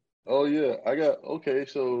 Oh yeah, I got. Okay,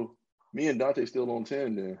 so me and Dante still on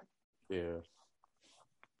 10 then. Yeah.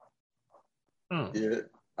 Yeah,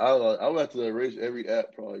 I'll have to erase every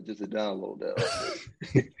app probably just to download that.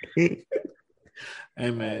 Hey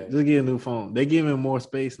man, just get a new phone. They giving more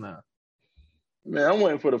space now. Man, I'm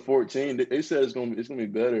waiting for the 14. They said it's gonna be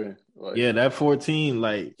better. Like, yeah, that 14,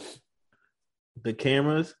 like the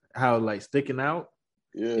cameras, how like sticking out.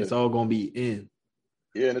 Yeah, it's all gonna be in.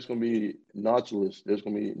 Yeah, and it's gonna be notchless. There's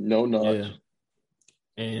gonna be no notch.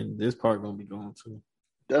 Yeah. And this part gonna be gone too.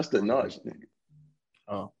 That's the notch, nigga.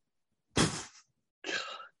 Oh.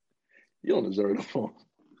 You don't deserve the phone.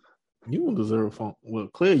 You don't deserve a phone. Well,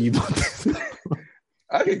 clearly you don't deserve a phone.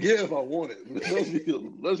 I could get it if I want it.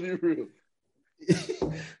 Let's be real.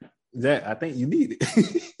 That I think you need it.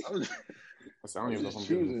 I don't even know if I'm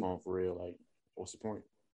getting the phone for real. Like, what's the point?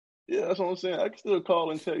 Yeah, that's what I'm saying. I can still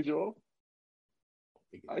call and text y'all.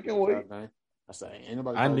 I can wait. I say,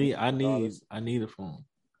 anybody. I need a phone.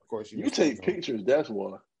 Of course, you take pictures. That's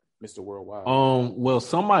why, Mr. Worldwide. Well,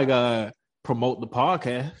 somebody gotta promote the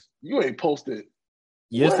podcast. You ain't posted.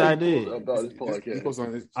 Yes, I did. About this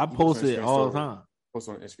podcast. I posted it all the time. Post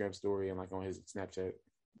on Instagram story and like on his Snapchat.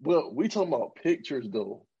 Well, we talking about pictures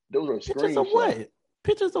though. Those are pictures of what?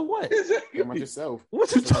 Pictures of what? Exactly. About yourself.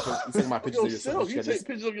 What you talking about? Pictures of yourself. You take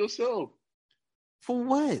pictures of yourself. For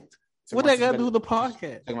what? What that got to do with the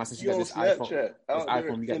podcast? Since you got this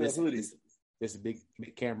iPhone, you got this big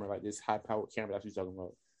camera, like this high powered camera. That's what you're talking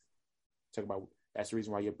about. Talking about that's the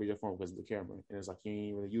reason why you upgrade your phone, because of the camera, and it's like you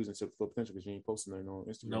ain't really using it to full potential because you ain't posting it on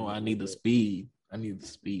Instagram. No, I need the speed. I need the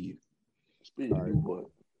speed. Speed. All right. What?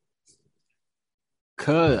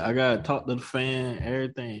 Cuz I gotta talk to the fan,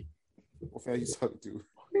 everything. What fan you talking to? Who are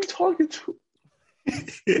you talking to?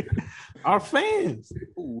 Our fans.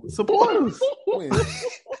 Ooh. Supporters. When?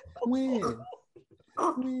 Hey,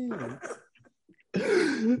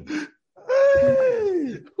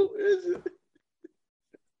 who is it?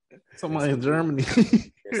 Somebody in Germany.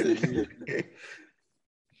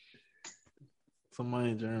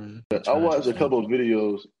 Somebody in Germany. I watched a couple of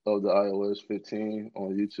videos of the iOS 15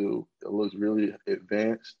 on YouTube. It looks really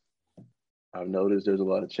advanced. I've noticed there's a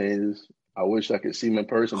lot of changes. I wish I could see them in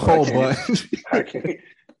person, but I can't.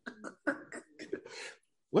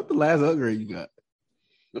 What the last upgrade you got?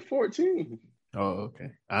 The 14. Oh,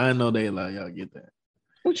 okay. I didn't know they allow y'all to get that.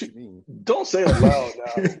 What you mean? Don't say it loud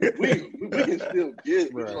now. we can still get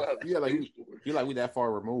it. Bro. You're like we that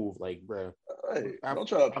far removed, like, bro. Hey, don't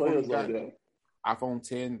try to play us like that. iPhone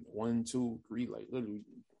 10, 1, 2, 3, like literally.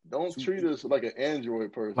 Don't treat us like an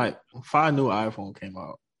Android person. Like 5 new iPhone came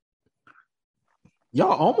out.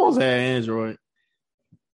 Y'all almost had Android.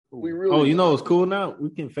 We really you know what's cool now? We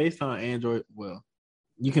can FaceTime Android. Well,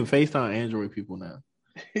 you can FaceTime Android people now.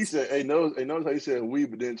 He said, "Hey, notice how he said we,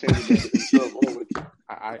 but then change it to himself only."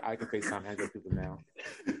 I can FaceTime Android people now.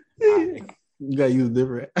 You gotta use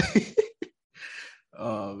different.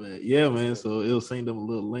 Oh man, yeah, man. So it'll send them a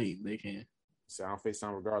little link. They can. So I'll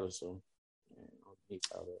FaceTime regardless. So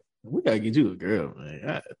we gotta get you a girl,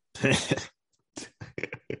 man.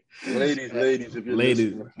 ladies, if you're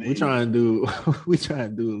ladies, we trying to do a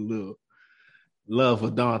little love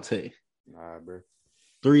for Dante. Nah, bro.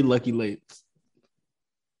 3 lucky ladies.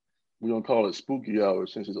 We're gonna call it spooky hour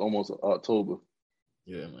since it's almost October.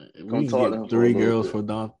 Yeah, man. We can get 3 girls for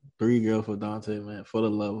Dante. 3 girls for Dante, man. For the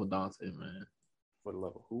love of Dante, man. For the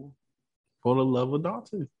love of who? For the love of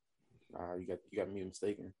Dante. Nah, you got me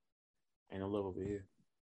mistaken. Ain't no love over here.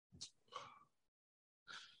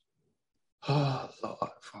 Oh,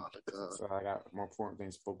 Lord, Father God. So I got more important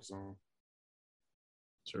things to focus on.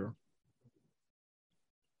 Sure.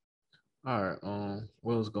 All right.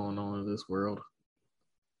 What's going on in this world?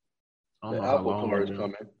 I don't The know how Apple long Car we've is been.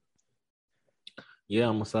 coming. Yeah,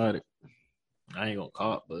 I'm excited. I ain't gonna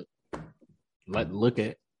call it, but like look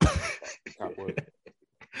at Cop what?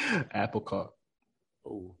 Apple Car.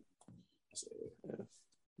 Oh,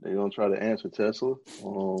 They're gonna try to answer Tesla.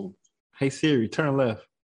 Hey Siri, turn left.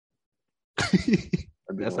 I'd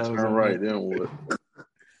be That's gonna how it's turn gonna right. be. Then what?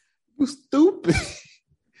 You stupid.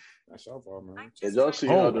 that's your fault, man. Did y'all see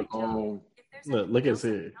how the Look at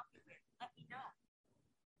Siri. Did y'all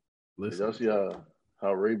Listen. see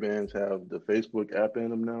how Ray-Bans have the Facebook app in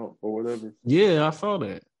them now or whatever? Yeah, I saw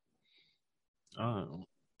that.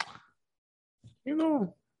 You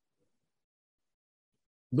know,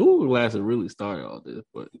 Google Glasses really started all this,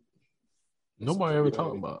 but nobody ever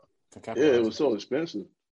talked about it. Yeah, it was so expensive.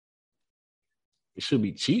 It should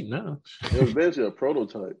be cheap now. It was basically a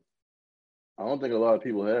prototype. I don't think a lot of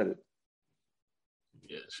people had it.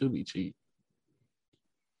 Yeah, it should be cheap.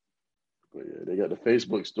 But yeah, they got the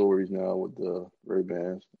Facebook stories now with the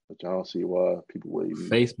Ray-Bans, which I don't see why people would even.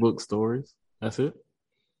 Facebook stories. That's it.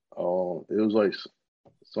 It was like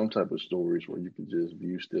some type of stories where you could just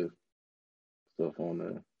view stuff on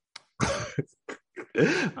there.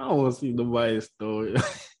 I don't want to see nobody's story.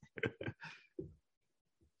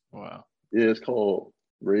 Wow. Yeah, it's called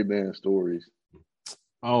Ray-Ban Stories.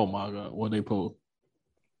 Oh my God, what they post?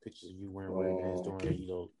 Pictures of you wearing Ray-Bans during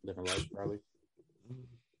living life, probably.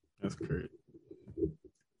 That's crazy.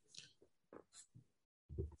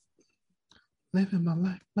 Living my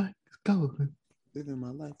life like it's golden. Living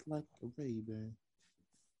my life like a Ray-Ban.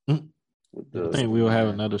 I think we'll have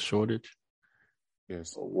another shortage.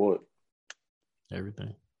 Yes. Or what?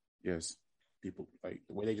 Everything. Yes. People like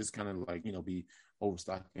the way they just kind of like, be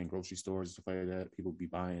overstocked in grocery stores and stuff like that. People be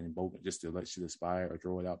buying in bulk just to let shit expire or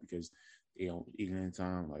throw it out because they don't eat it in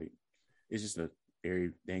time. Like, it's just a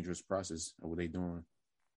very dangerous process of what they're doing.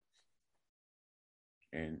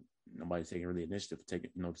 And nobody's taking really initiative to take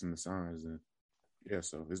it, notes in the signs. And yeah,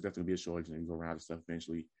 so there's definitely be a shortage and you go around this stuff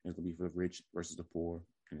eventually. It's gonna be for the rich versus the poor,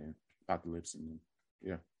 and then apocalypse, and then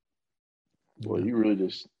yeah. Well, you really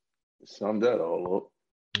just summed that all up.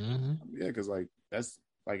 Mm-hmm. Yeah, because like that's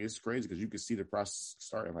like it's crazy because you can see the process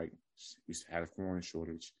starting. Like we had a corn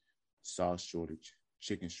shortage, sauce shortage,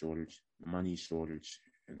 chicken shortage, money shortage,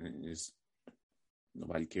 and then it's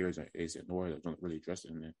nobody cares. It's ignored. Don't really address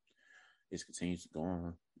it, and then it continues to go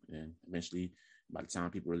on. And eventually, by the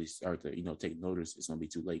time people really start to take notice, it's gonna be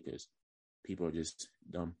too late because people are just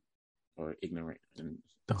dumb or ignorant in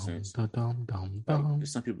a sense. Like,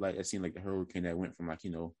 there's some people like that seem like the hurricane that went from I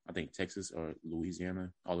think Texas or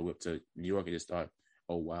Louisiana all the way up to New York and just thought,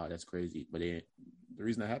 oh wow, that's crazy. But then the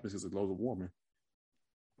reason that happens is the global warming.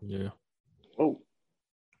 Yeah. Oh,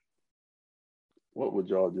 what would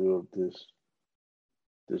y'all do if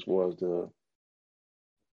this was the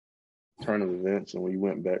turn of events and we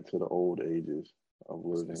went back to the old ages of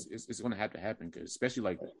living? It's going to have to happen because especially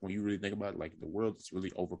like when you really think about it, like the world is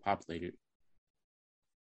really overpopulated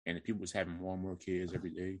and the people is having more and more kids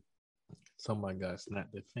every day. Somebody got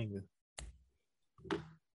snapped their finger.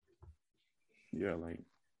 Yeah, like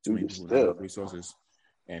too many people have resources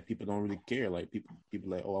and people don't really care. Like people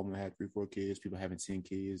like, oh, I'm gonna have 3-4 kids. People having 10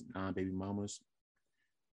 kids, 9 baby mamas.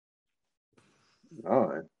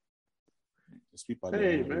 9. There's people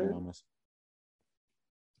Hey, man. Baby mamas.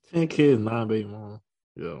 10 kids, 9 baby mama.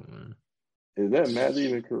 Yeah, man. Is that math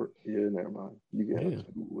even correct? Yeah, never mind. You can have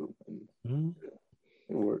 2. Mm-hmm. Yeah,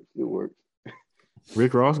 it works.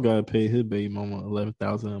 Rick Ross got to pay his baby mama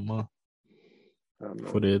 $11,000 a month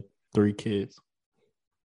for their 3 kids.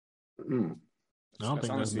 Mm. I don't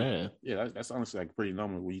think honestly, that's bad. Yeah, that's honestly like pretty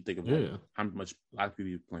normal when you think of how much a lot of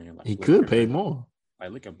people playing. Like he Blake could Griffin. pay more.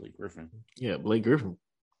 Like look at Blake Griffin. Yeah, Blake Griffin.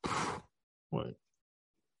 What?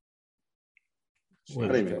 I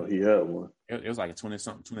didn't even know he had one. It was like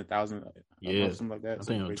 20,000. Yeah, something like that. I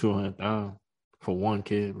think 200,000 for one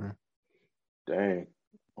kid, bro. Dang,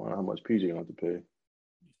 I wonder how much PJ gonna have to pay. It's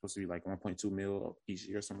supposed to be like 1.2 mil each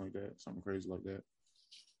year, something like that, something crazy like that.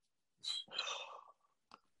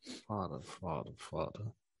 Father.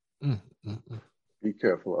 Be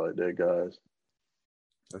careful out there, guys.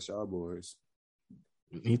 That's y'all boys.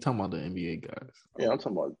 He talking about the NBA guys. Yeah, I'm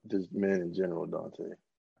talking about just men in general, Dante.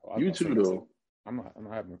 Oh, you too, though. I'm not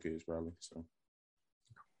having no kids probably. So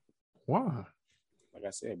why? Like I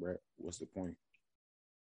said, bro, what's the point?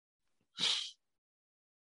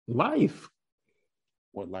 Life.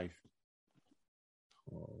 What life?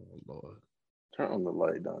 Oh Lord. Turn on the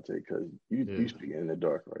light, Dante, because you speaking in the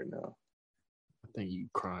dark right now. I think you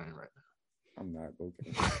crying right now. I'm not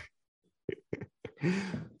okay.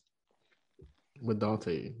 But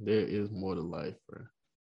Dante, there is more to life, bro.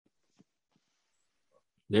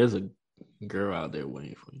 There's a girl out there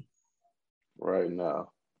waiting for you. Right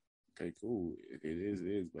now. Okay, cool. It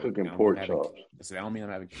is. But Cooking I don't pork mean I'm having- chops. I said I don't mean I'm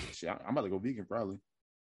having. Shit, I'm about to go vegan probably.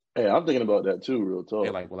 Hey, I'm thinking about that too, real talk.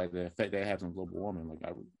 Yeah, like the effect that has on global warming. Like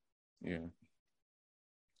I would, yeah.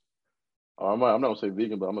 I'm not gonna say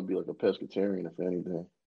vegan, but I'm gonna be like a pescatarian if anything.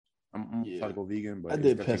 I'm Yeah. trying to go vegan, but I it's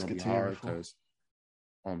did definitely gonna be pescatarian hard before. because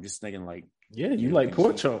I'm just thinking like, Yeah, you Yeah, like vegan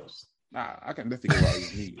pork shit. chops. nah, I can definitely go out and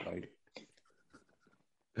eat meat, like,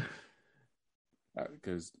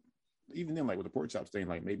 because even then, like with the pork chops thing,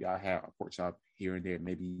 like maybe I have a pork chop here and there,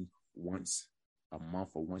 maybe once a month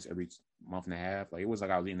or once every month and a half. Like it was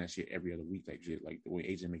like I was eating that shit every other week, like shit, like the way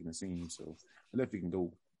Asian making the scene. So I definitely can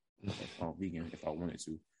go vegan if I wanted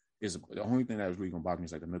to. Is the only thing that was really gonna bother me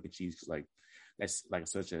is like the milk and cheese because like that's like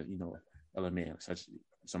such a element, such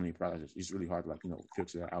so many products. It's really hard to like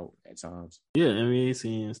filter that out at times. Yeah, NBA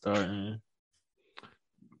scene starting.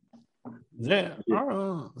 Yeah,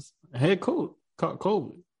 our head coach caught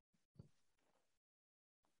COVID.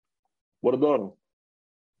 What about him?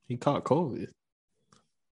 He caught COVID.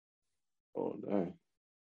 Oh dang.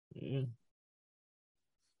 Yeah.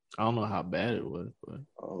 I don't know how bad it was, but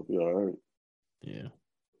I hope you're all right. yeah.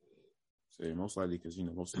 So yeah, most likely because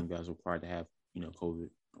most of them guys are required to have COVID.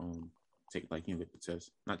 Take like get the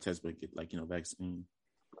test, not test, but get like vaccine.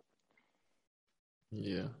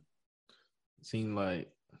 Yeah. It seemed like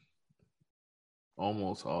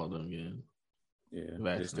almost all of them getting Yeah, vaccinated.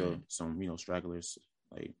 there's still some stragglers.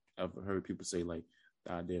 Like I've heard people say like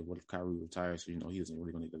the idea of what if Kyrie retires, so he isn't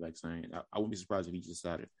really gonna get the vaccine. I wouldn't be surprised if he just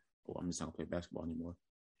decided, oh, I'm just not gonna play basketball anymore.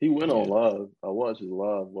 He went on Yeah. live. I watched his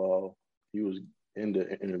live while he was in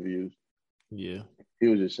the interviews. Yeah. He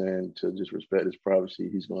was just saying to just respect his privacy,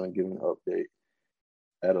 he's going to give an update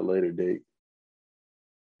at a later date.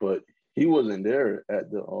 But he wasn't there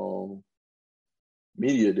at the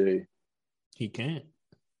media day. He can't.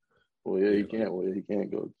 Well, yeah, he can't. Well, he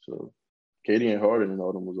can't go. So, Katie and Harden and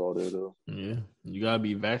all them was all there though. Yeah. You gotta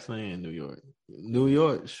be vaccinated in New York. New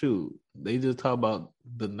York, shoot. They just talk about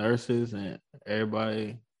the nurses and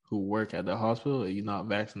everybody who work at the hospital. If you're not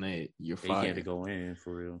vaccinated, you're They can't fired. go in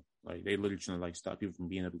for real. Like they literally trying to like stop people from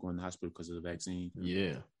being able to go in the hospital because of the vaccine.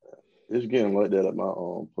 Yeah. It's getting like that at my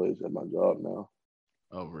place at my job now.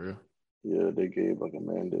 Oh, real? Yeah, they gave like a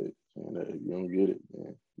mandate saying that if you don't get it,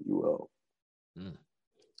 man, you out.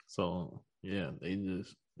 So yeah,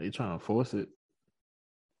 they trying to force it.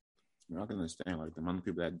 I can understand like the amount of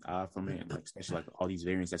people that die from it, and like especially like all these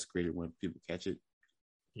variants that's created when people catch it.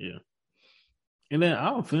 Yeah. And then I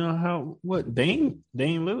don't feel how what Dame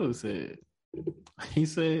Lillard said. He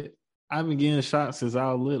said, I've been getting shots since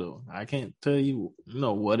I was little. I can't tell you,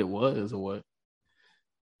 what it was or what.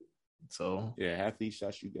 So Yeah, half these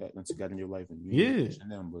shots you got in your life, and Yeah.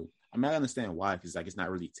 them. But I mean, I understand why because like it's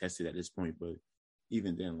not really tested at this point. But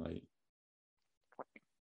even then, like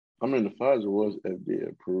I mean, the Pfizer was FDA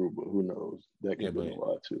approved, but who knows? That could Yeah, be a but-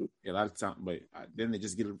 lot too. a lot of time, but then they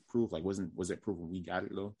just get it approved. Like, was it approved when we got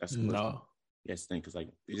it though? That's the question. no, Yes, thing because like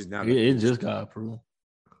it just now. it just got approved,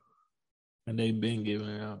 and they've been giving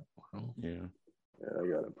it out. So, Yeah. Yeah, I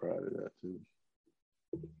got a pride of that too.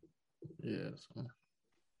 yeah, so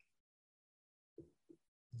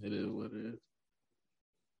it is what it is.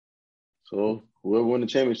 So whoever won the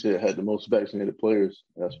championship had the most vaccinated players.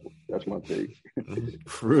 That's my take.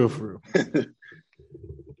 For real.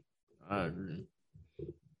 I agree.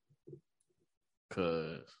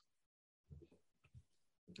 Cause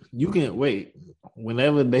you can wait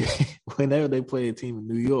whenever they play a team in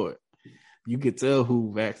New York, you can tell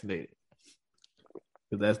who vaccinated.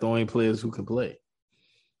 Because that's the only players who can play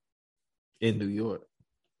in New York.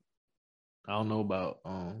 I don't know about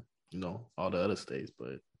all the other states,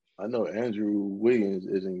 but I know Andrew Wiggins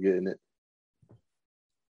isn't getting it.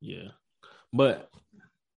 yeah. But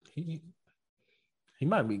he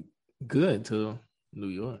might be good to New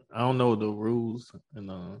York. I don't know the rules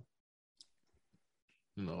and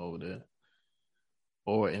over there.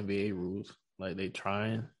 Or NBA rules. Like they try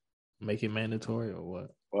and make it mandatory or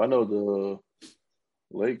what? Well, I know the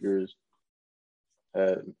Lakers had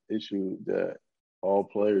an issue that all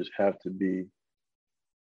players have to be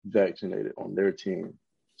vaccinated on their team.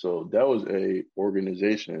 So that was a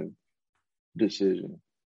organization decision.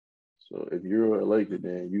 So if you're a Laker,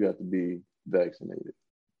 then you have to be vaccinated.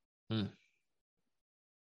 Hmm.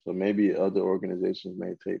 So maybe other organizations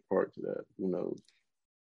may take part to that. Who knows?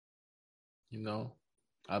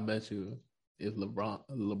 I bet you if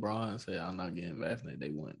LeBron said I'm not getting vaccinated, they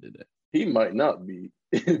wouldn't do that. He might not be,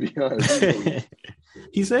 to be honest.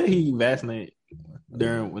 He said he vaccinated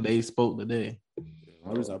during when they spoke today.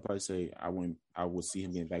 Only reason I'd probably say I would see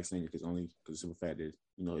him getting vaccinated because the simple fact that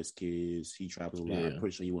his kids, he travels a lot. Yeah. I'm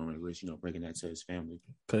pretty sure he wouldn't risk bringing that to his family.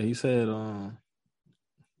 Cause he said,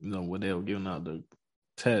 when they were giving out the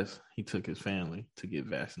test, he took his family to get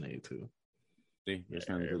vaccinated too. His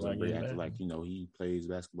family goes on great after he plays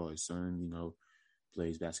basketball. His son,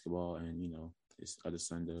 plays basketball, and his other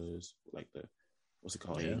son does like the what's it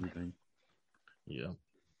called, AU thing. Yeah.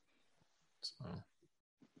 So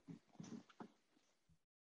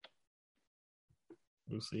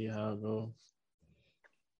we'll see how it goes.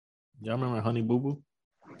 Y'all remember Honey Boo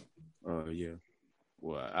Boo? Yeah.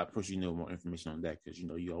 Well, I push more information on that because you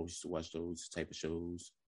always used to watch those type of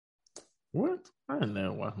shows. What? I ain't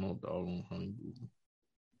never watched no dog on Honey Boo Boo.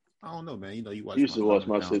 I don't know, man. You watch. You used to watch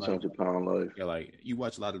my 600-pound life. Yeah, like you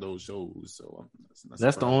watch a lot of those shows, so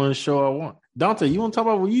that's the only show I want. Dante, you want to talk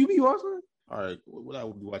about what you be watching? All right, what I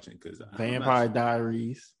would be watching because Vampire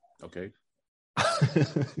Diaries. Okay.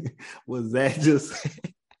 Was that just?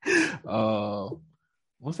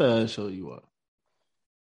 What's that other show you watch?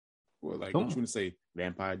 Well, like what you want to say?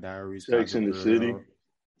 Vampire Diaries, Sex in the City.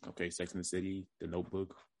 Okay, Sex in the City, The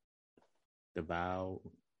Notebook, The Vow.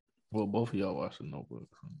 Well, both of y'all watch The Notebook.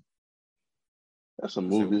 That's a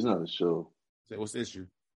movie. It's not a show. What's the issue?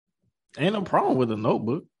 Ain't no problem with The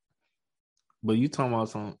Notebook, but you talking about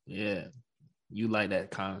some? Yeah, you like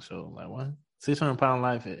that kind of show? Like what? 600-pound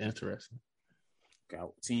life is interesting. Okay,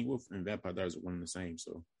 Teen Wolf and Vampire Diaries are one and the same.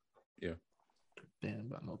 So, yeah. Damn,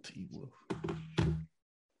 about no Teen Wolf.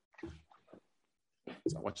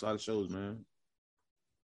 So I watch a lot of shows, man.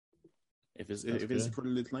 If it's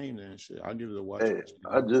critically acclaimed, then shit, I'll give it a watch. Hey,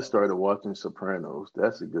 I just started watching Sopranos.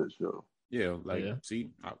 That's a good show. Yeah,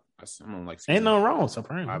 see, I'm on like ain't nothing wrong with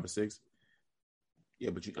Sopranos. 5 or 6.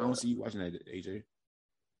 Yeah, but I don't see you watching that, AJ.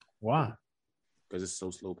 Why? Because it's so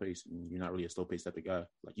slow paced, and you're not really a slow paced type of guy.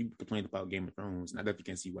 Like you complained about Game of Thrones, not that you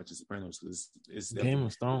can't see watching Sopranos because it's Game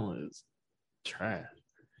of Thrones is trash.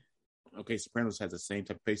 Okay, Sopranos has the same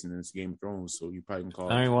type of pacing as Game of Thrones, so you probably can call.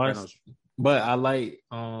 I ain't watched, but I like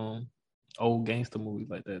old gangster movies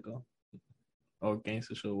like that though, or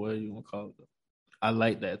gangster show, whatever you want to call it. Though. I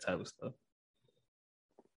like that type of stuff.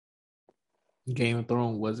 Game of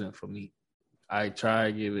Thrones wasn't for me. I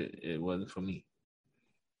tried to give it wasn't for me.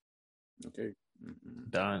 Okay.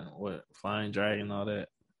 Flying Dragon, all that.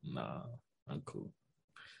 Nah, I'm cool.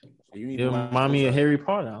 So you need it remind me of Harry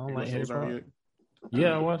Potter. I don't like Harry Potter.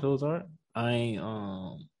 Yeah, I watched Ozark. I ain't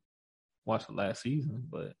watched the last season,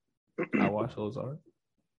 but I watched Ozark.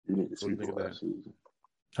 You need to see the last season.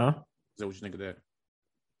 Huh? Is that what you think of that?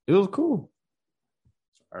 It was cool.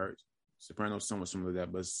 All right. Sopranos somewhat similar to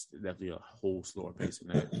that, but it's definitely a whole slower pace than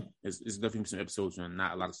that. It's definitely some episodes when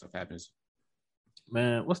not a lot of stuff happens.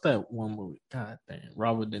 Man, what's that one movie? God damn,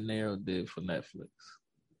 Robert De Niro did for Netflix,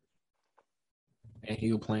 and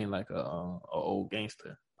he was playing like a old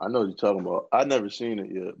gangster. I know what you're talking about. I never seen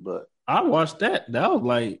it yet, but I watched that. That was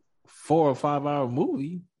like 4 or 5 hour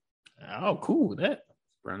movie. Oh, cool with that.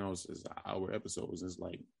 Sopranos is hour episodes. It's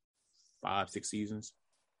like 5, 6 seasons.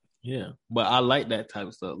 Yeah, but I like that type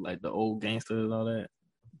of stuff, like the old gangster and all that.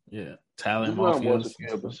 Yeah, Talent Mafia. Watch a few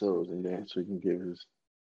episodes and then so he can give his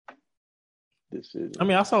decision. I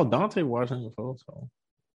mean, I saw Dante watching before, so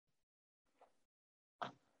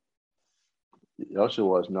y'all should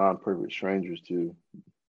watch Non-Perfect Strangers too.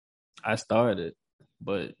 I started,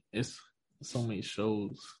 but it's so many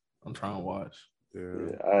shows I'm trying to watch.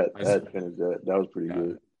 Yeah, I had finished that. That was pretty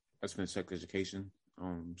good. I finished Sex Education.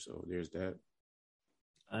 So there's that.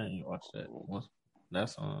 I ain't watched that.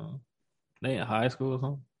 That's they in high school or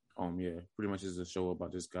something? Yeah, pretty much is a show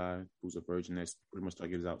about this guy who's a virgin that's pretty much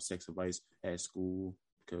gives out sex advice at school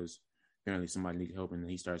because apparently somebody needed help and then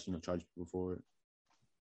he starts, charging people for it.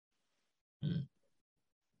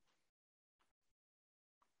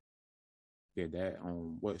 Yeah, that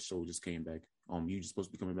what show just came back? You just supposed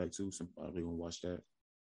to be coming back too, so I'm probably gonna watch that.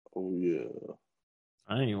 Oh yeah.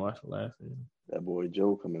 I ain't watched the last season. That boy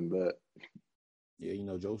Joe coming back. Yeah,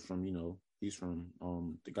 Joe's from, he's from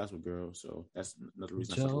the Gospel Girl, so that's another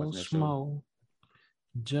reason Joe I started watching that show.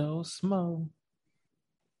 Joe Smo.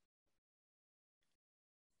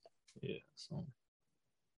 Yeah, so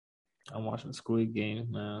I'm watching Squid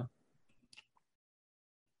Game now.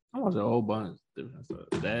 I'm watching a whole bunch of different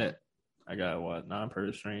stuff. That I got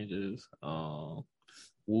Non-Perfect Strangers,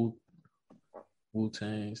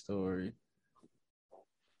 Wu-Tang Story.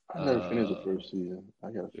 I never finished the first season.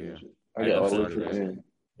 I gotta finish it. I got all the the way way to the end.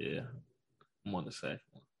 Yeah, I'm on the second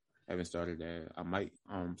one. I haven't started that. I might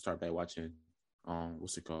start back watching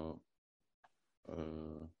what's it called?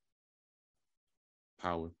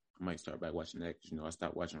 Power. I might start back watching that because I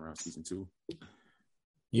stopped watching around season 2.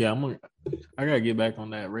 Yeah, I gotta get back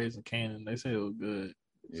on that Raising Canaan. They say it was good.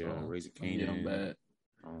 Yeah, So, Raising yeah, I'm Kanan, bad.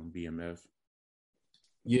 BMF.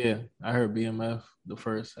 Yeah, I heard BMF the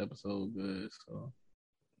first episode good. So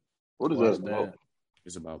What is that watch about? that.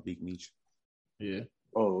 It's about Big Meech. Yeah,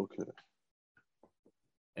 Oh, okay.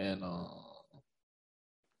 and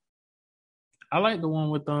I like the one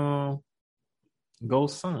with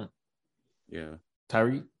Ghost Son Yeah.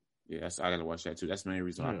 Tyreek. Yeah, I gotta watch that too. That's the main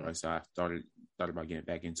reason why I thought about getting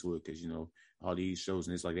back into it because all these shows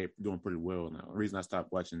and it's like they're doing pretty well now. The reason I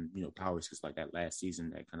stopped watching Power is because like that last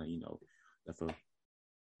season that kind of left a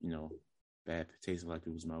bad taste in like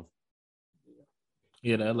people's mouth.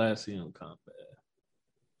 Yeah, that last season kind of bad,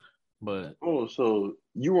 but Oh, so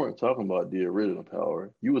you weren't talking about the original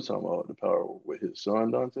Power. You were talking about the Power with his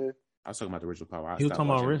son Dante. I was talking about the original Power. I he was stopped talking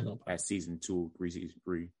about watching original. at season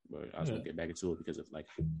 3, but I was gonna get back into it because of like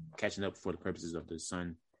catching up for the purposes of the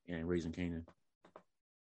son and Raising Kanan.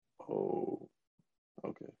 Oh,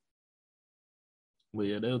 okay. But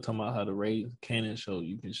yeah, they were talking about how the Raising Canaan show.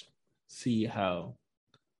 You can see how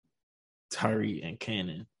Tyree and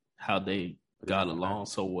Cannon, how they got along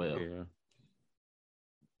so well. Yeah.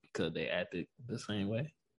 Because they acted the same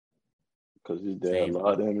way. Because his dad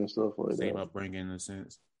lied to him and stuff like that. Same upbringing in a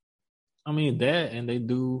sense. I mean, that and they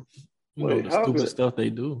do, the stupid stuff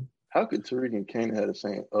they do. How could Tariq and Kanan have the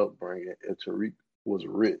same upbringing if Tariq was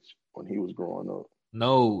rich when he was growing up?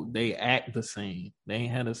 No, they act the same. They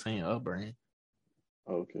ain't had the same upbringing.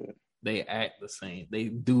 Okay. They act the same. They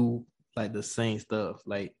do like the same stuff.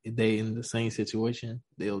 Like if they in the same situation,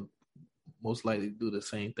 they'll most likely do the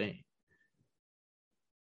same thing.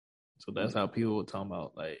 So that's how people were talking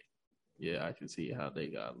about, like, yeah, I can see how they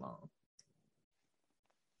got along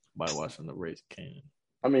by watching the Raising Kanan.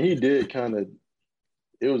 I mean, he did kind of.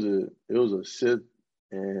 It was a Sith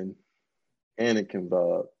and Anakin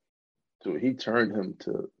vibe, so he turned him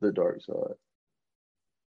to the dark side.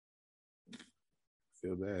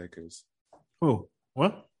 Feel bad because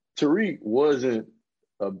what? Tariq wasn't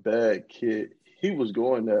a bad kid. He was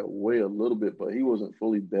going that way a little bit, but he wasn't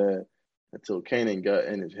fully bad until Kanan got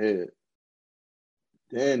in his head.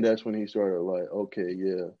 Then that's when he started like, okay,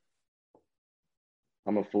 yeah,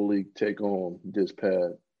 I'm gonna fully take on this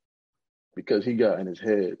path because he got in his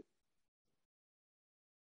head.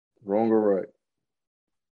 Wrong or right?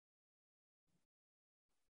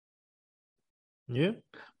 Yeah,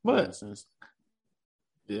 but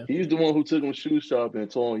yeah, he's the one who took him shoe shopping and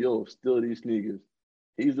told him, "Yo, steal these sneakers."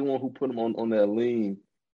 He's the one who put him on that lean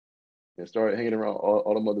and started hanging around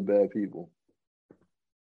all them other bad people.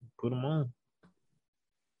 Put him on.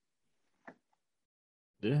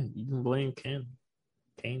 Yeah, you can blame Ken.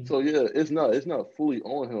 So yeah, it's not fully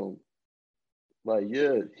on him. Like,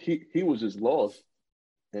 yeah, he was just lost,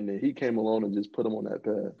 and then he came along and just put him on that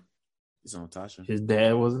path. It's on Tasha. His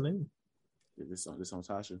dad wasn't in. This on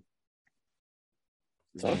Tasha.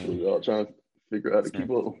 Tasha was out trying to figure out how to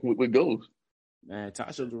keep up with Ghost. Man,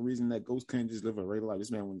 Tasha, the reason that Ghost couldn't just live a regular life.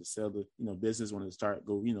 This man wanted to sell the business, wanted to start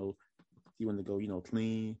he wanted to go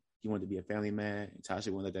clean. He wanted to be a family man. And Tasha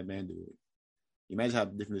wouldn't let that man do it. Imagine how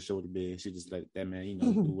different the show would have been. She just let that man,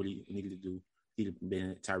 do what he needed to do. He'd have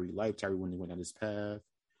been in Tyree's life. Tyree wouldn't have went down this path.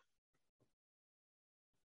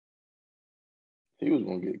 He was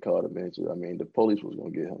gonna get caught eventually. I mean, the police was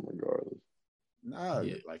gonna get him regardless. Nah,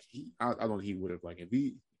 yeah. like I don't think he would have. Like if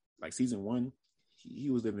he, like season 1, he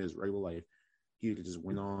was living his regular life. He would have just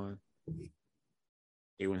went on.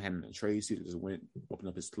 They wouldn't have him in Trace. He just went, opened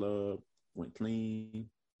up his club, went clean.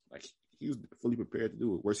 Like he was fully prepared to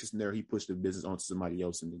do it. Worst case scenario, he pushed the business onto somebody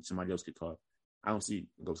else, and then somebody else get caught. I don't see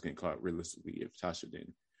Ghost getting caught realistically if Tasha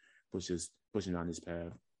didn't pushing down this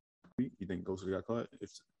path. You think Ghost would have got caught?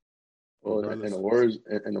 Well, in the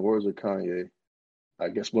words of Kanye, I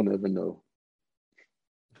guess we'll never know.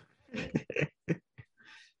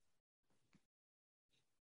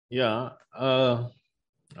 Yeah, I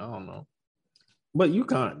don't know, but you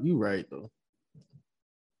right though.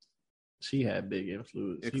 She had big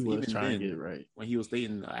influence. He was trying to get it right. When he was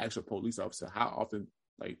dating an actual police officer, how often,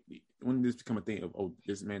 like, when did this become a thing of, oh,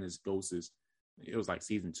 this man is Ghost? It was like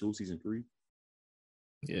season 2, season 3.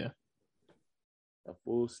 Yeah, a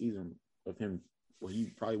full season of him. Well,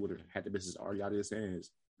 he probably would have had the business already out of his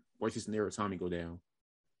hands. Worst case scenario, Tommy go down.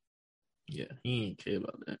 Yeah, he ain't care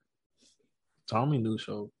about that. Tommy new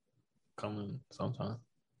show coming sometime.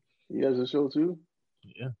 He has a show too?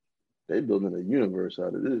 Yeah. They building a universe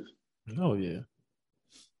out of this. Oh yeah.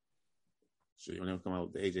 So you never come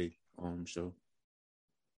out with the AJ show?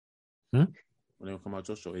 When they come out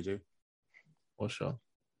your show, AJ? What show?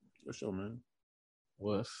 Your show, man.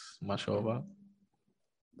 What's my show about?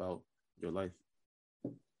 About your life.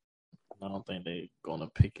 I don't think they're gonna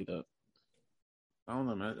pick it up. I don't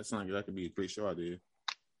know, man. That sounds like that could be a great show idea.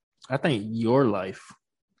 I think Your Life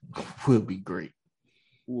will be great.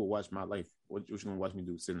 Who will watch my life? What you gonna watch me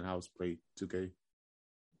do? Sit in the house, play 2K?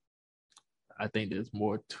 I think there's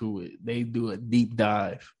more to it. They do a deep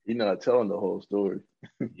dive. You're not telling the whole story.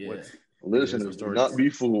 Yeah. What? Listeners, no do not be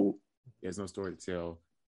fooled. There's no story to tell.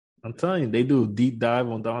 I'm telling you, they do a deep dive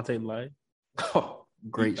on Dante's life. Oh,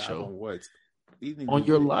 great Deep dive show. on what? On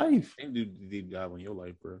your life. They do deep dive on your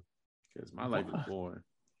life, bro. Because my life is boring.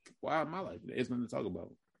 Why my life? There's nothing to talk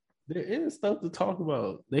about. There is stuff to talk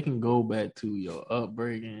about. They can go back to your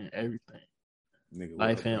upbringing, everything. Nigga,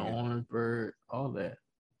 Life in Orangeburg, all that.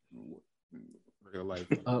 Regular life.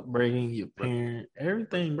 Upbringing, your parent,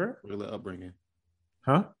 everything, bro. Regular upbringing.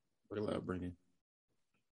 Huh? Regular upbringing.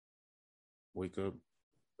 Wake up.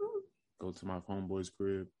 Go to my homeboy's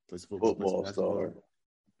crib. Play some Football star.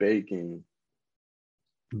 Baking.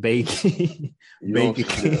 Bacon.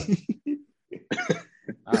 Bacon.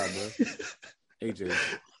 All right, bro. AJ.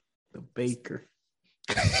 The baker.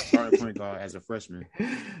 Starting point guard as a freshman.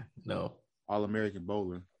 No. All-American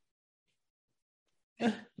bowler.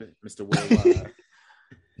 Mr. Worldwide.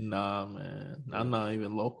 Nah, man. I'm not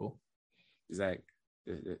even local. Zach,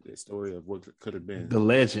 the story of what could have been. The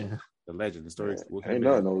legend. The legend. The story of what could Ain't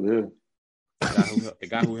have nothing been. over there. The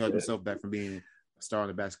guy who held himself back from being a star on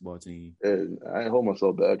the basketball team. And I ain't hold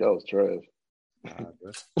myself back. I was trash.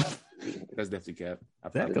 That's definitely cap.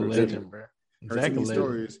 Zach a legend, bro. Zach a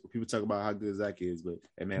stories where people talk about how good Zach is, but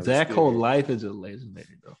hey, man, Zach's whole life is just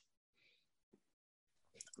legendary, though.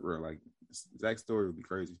 Real, like Zach's story would be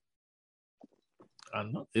crazy. I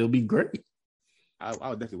know it'll be great. I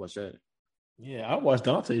would definitely watch that. Yeah, I watched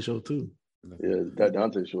Dante's show too. Yeah, that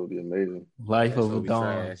Dante show would be amazing. Life of a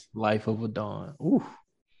Dawn. Trash. Life of a Dawn. Ooh.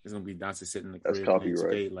 It's gonna be Dante sitting in the That's crib.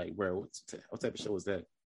 copyright. Like, bro, what type of show is that?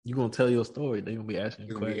 You gonna tell your story? They gonna be asking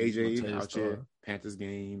It's questions. gonna be AJ out here, Panthers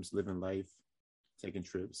games, living life, taking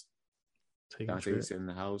trips. Dante sitting in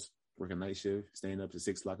the house, working night shift, staying up to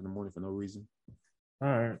 6 o'clock in the morning for no reason. All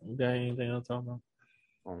right, you got anything else to talk about?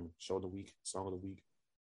 Show of the week, song of the week.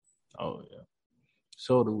 Oh yeah,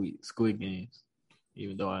 show of the week, Squid Games.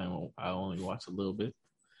 Even though I only watched a little bit.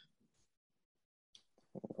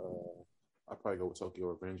 I'll probably go with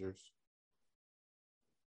Tokyo Avengers.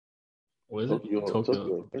 What is it?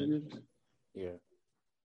 Tokyo Avengers? Yeah.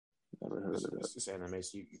 Never heard of that. It's anime,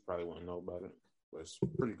 so you probably wouldn't know about it. But it's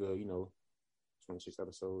pretty good, 26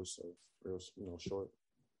 episodes, so real, short.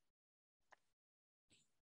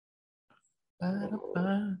 I'm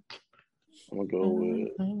gonna go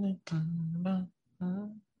with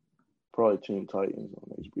probably Teen Titans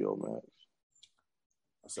on HBO Max.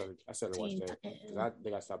 I said to watch that because I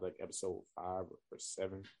think I stopped like episode 5 or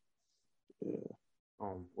 7. Yeah.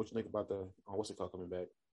 What you think about the what's it called coming back?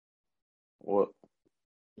 What?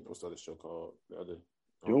 What's the other show called? The other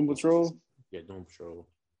Doom Patrol? Yeah, Doom Patrol.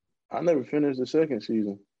 I never finished the second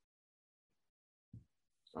season.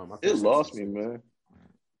 It lost me, man.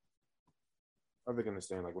 I think I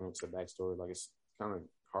understand, like when it's a backstory, like it's kind of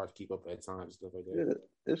hard to keep up at times and stuff like that. Yeah,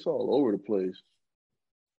 it's all over the place.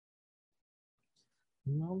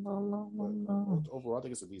 No. Overall, I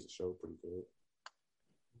think it's a decent show, pretty good.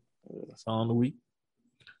 That's on the week.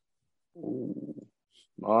 Ooh.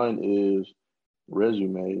 Mine is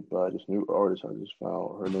Resume by this new artist I just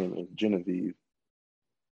found. Her name is Genevieve.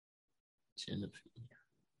 I'm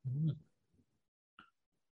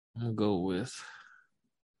gonna go with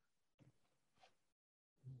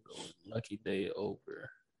Lucky Day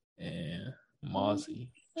Over and Mozzie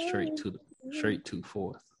straight to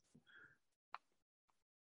fourth.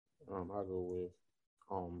 I'll go with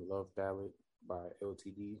Love Ballad by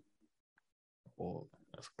LTD. Oh,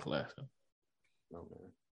 that's a classic. No,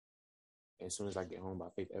 man. As Soon as I Get Home by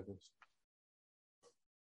Faith Evans.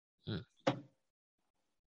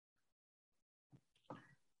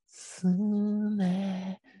 Soon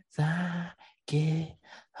as I get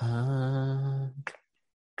home.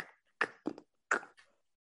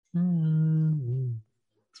 You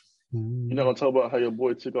not gonna talk about how your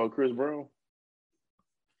boy took out Chris Brown?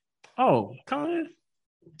 Oh, Kanye?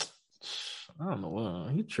 I don't know.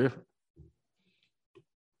 He tripping.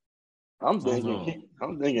 I'm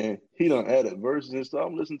thinking he done added verses and stuff.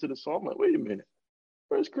 I'm listening to the song. I'm like, wait a minute.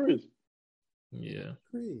 Where's Chris? Yeah.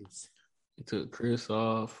 Chris. He took Chris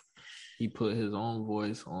off. He put his own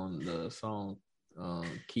voice on the song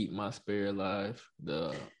Keep My Spirit Alive.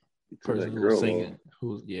 The person who was singing,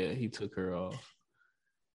 he took her off.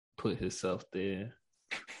 Put himself there.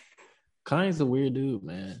 Kanye's a weird dude,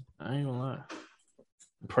 man. I ain't gonna lie.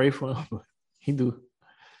 Pray for him, but he do.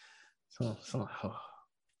 So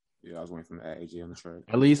Yeah, I was waiting for him to add AJ on the track.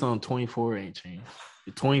 At least on 24 ain't changed.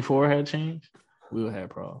 If 24 had changed, we would have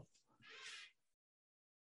problems.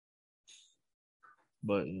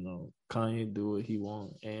 But Kanye do what he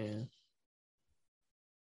want, and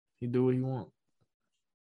he do what he want.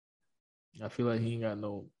 I feel like he ain't got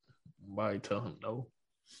nobody tell him no.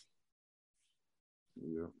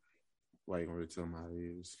 Yeah. Why you gonna really tell him how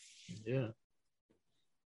it is? Yeah.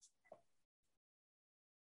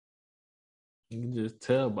 You can just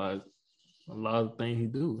tell by a lot of things he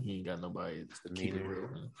do. He ain't got nobody to keep it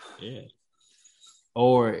real. Yeah.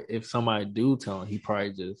 Or if somebody do tell him, he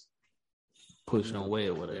probably just pushing away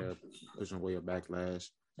or whatever. Yeah, pushing away a backlash.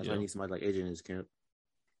 That's why I need somebody like AJ in his camp.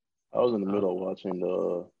 I was in the middle of watching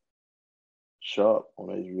the Shop on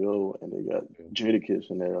HBO, and they got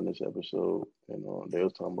Jadakiss in there on this episode, and they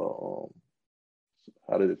was talking about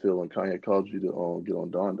how did it feel when Kanye called you to get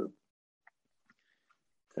on Donda,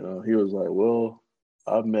 and he was like, "Well,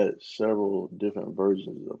 I've met several different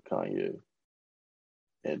versions of Kanye,"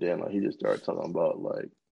 and then he just started talking about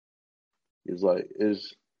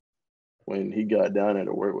it's when he got down there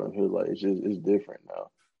to work with him, he was like, it's different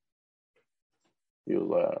now. He was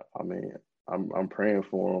like, I mean, I'm praying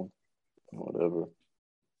for him. Whatever,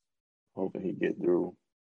 hoping he get through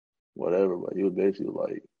whatever, but he was basically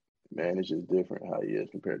like, man, it's just different how he is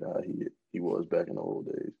compared to how he was back in the old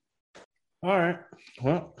days. All right,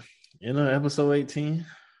 well, episode 18,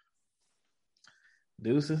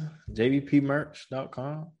 deuces,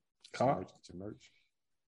 jbpmerch.com. Merch.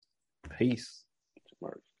 Peace.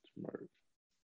 Merch.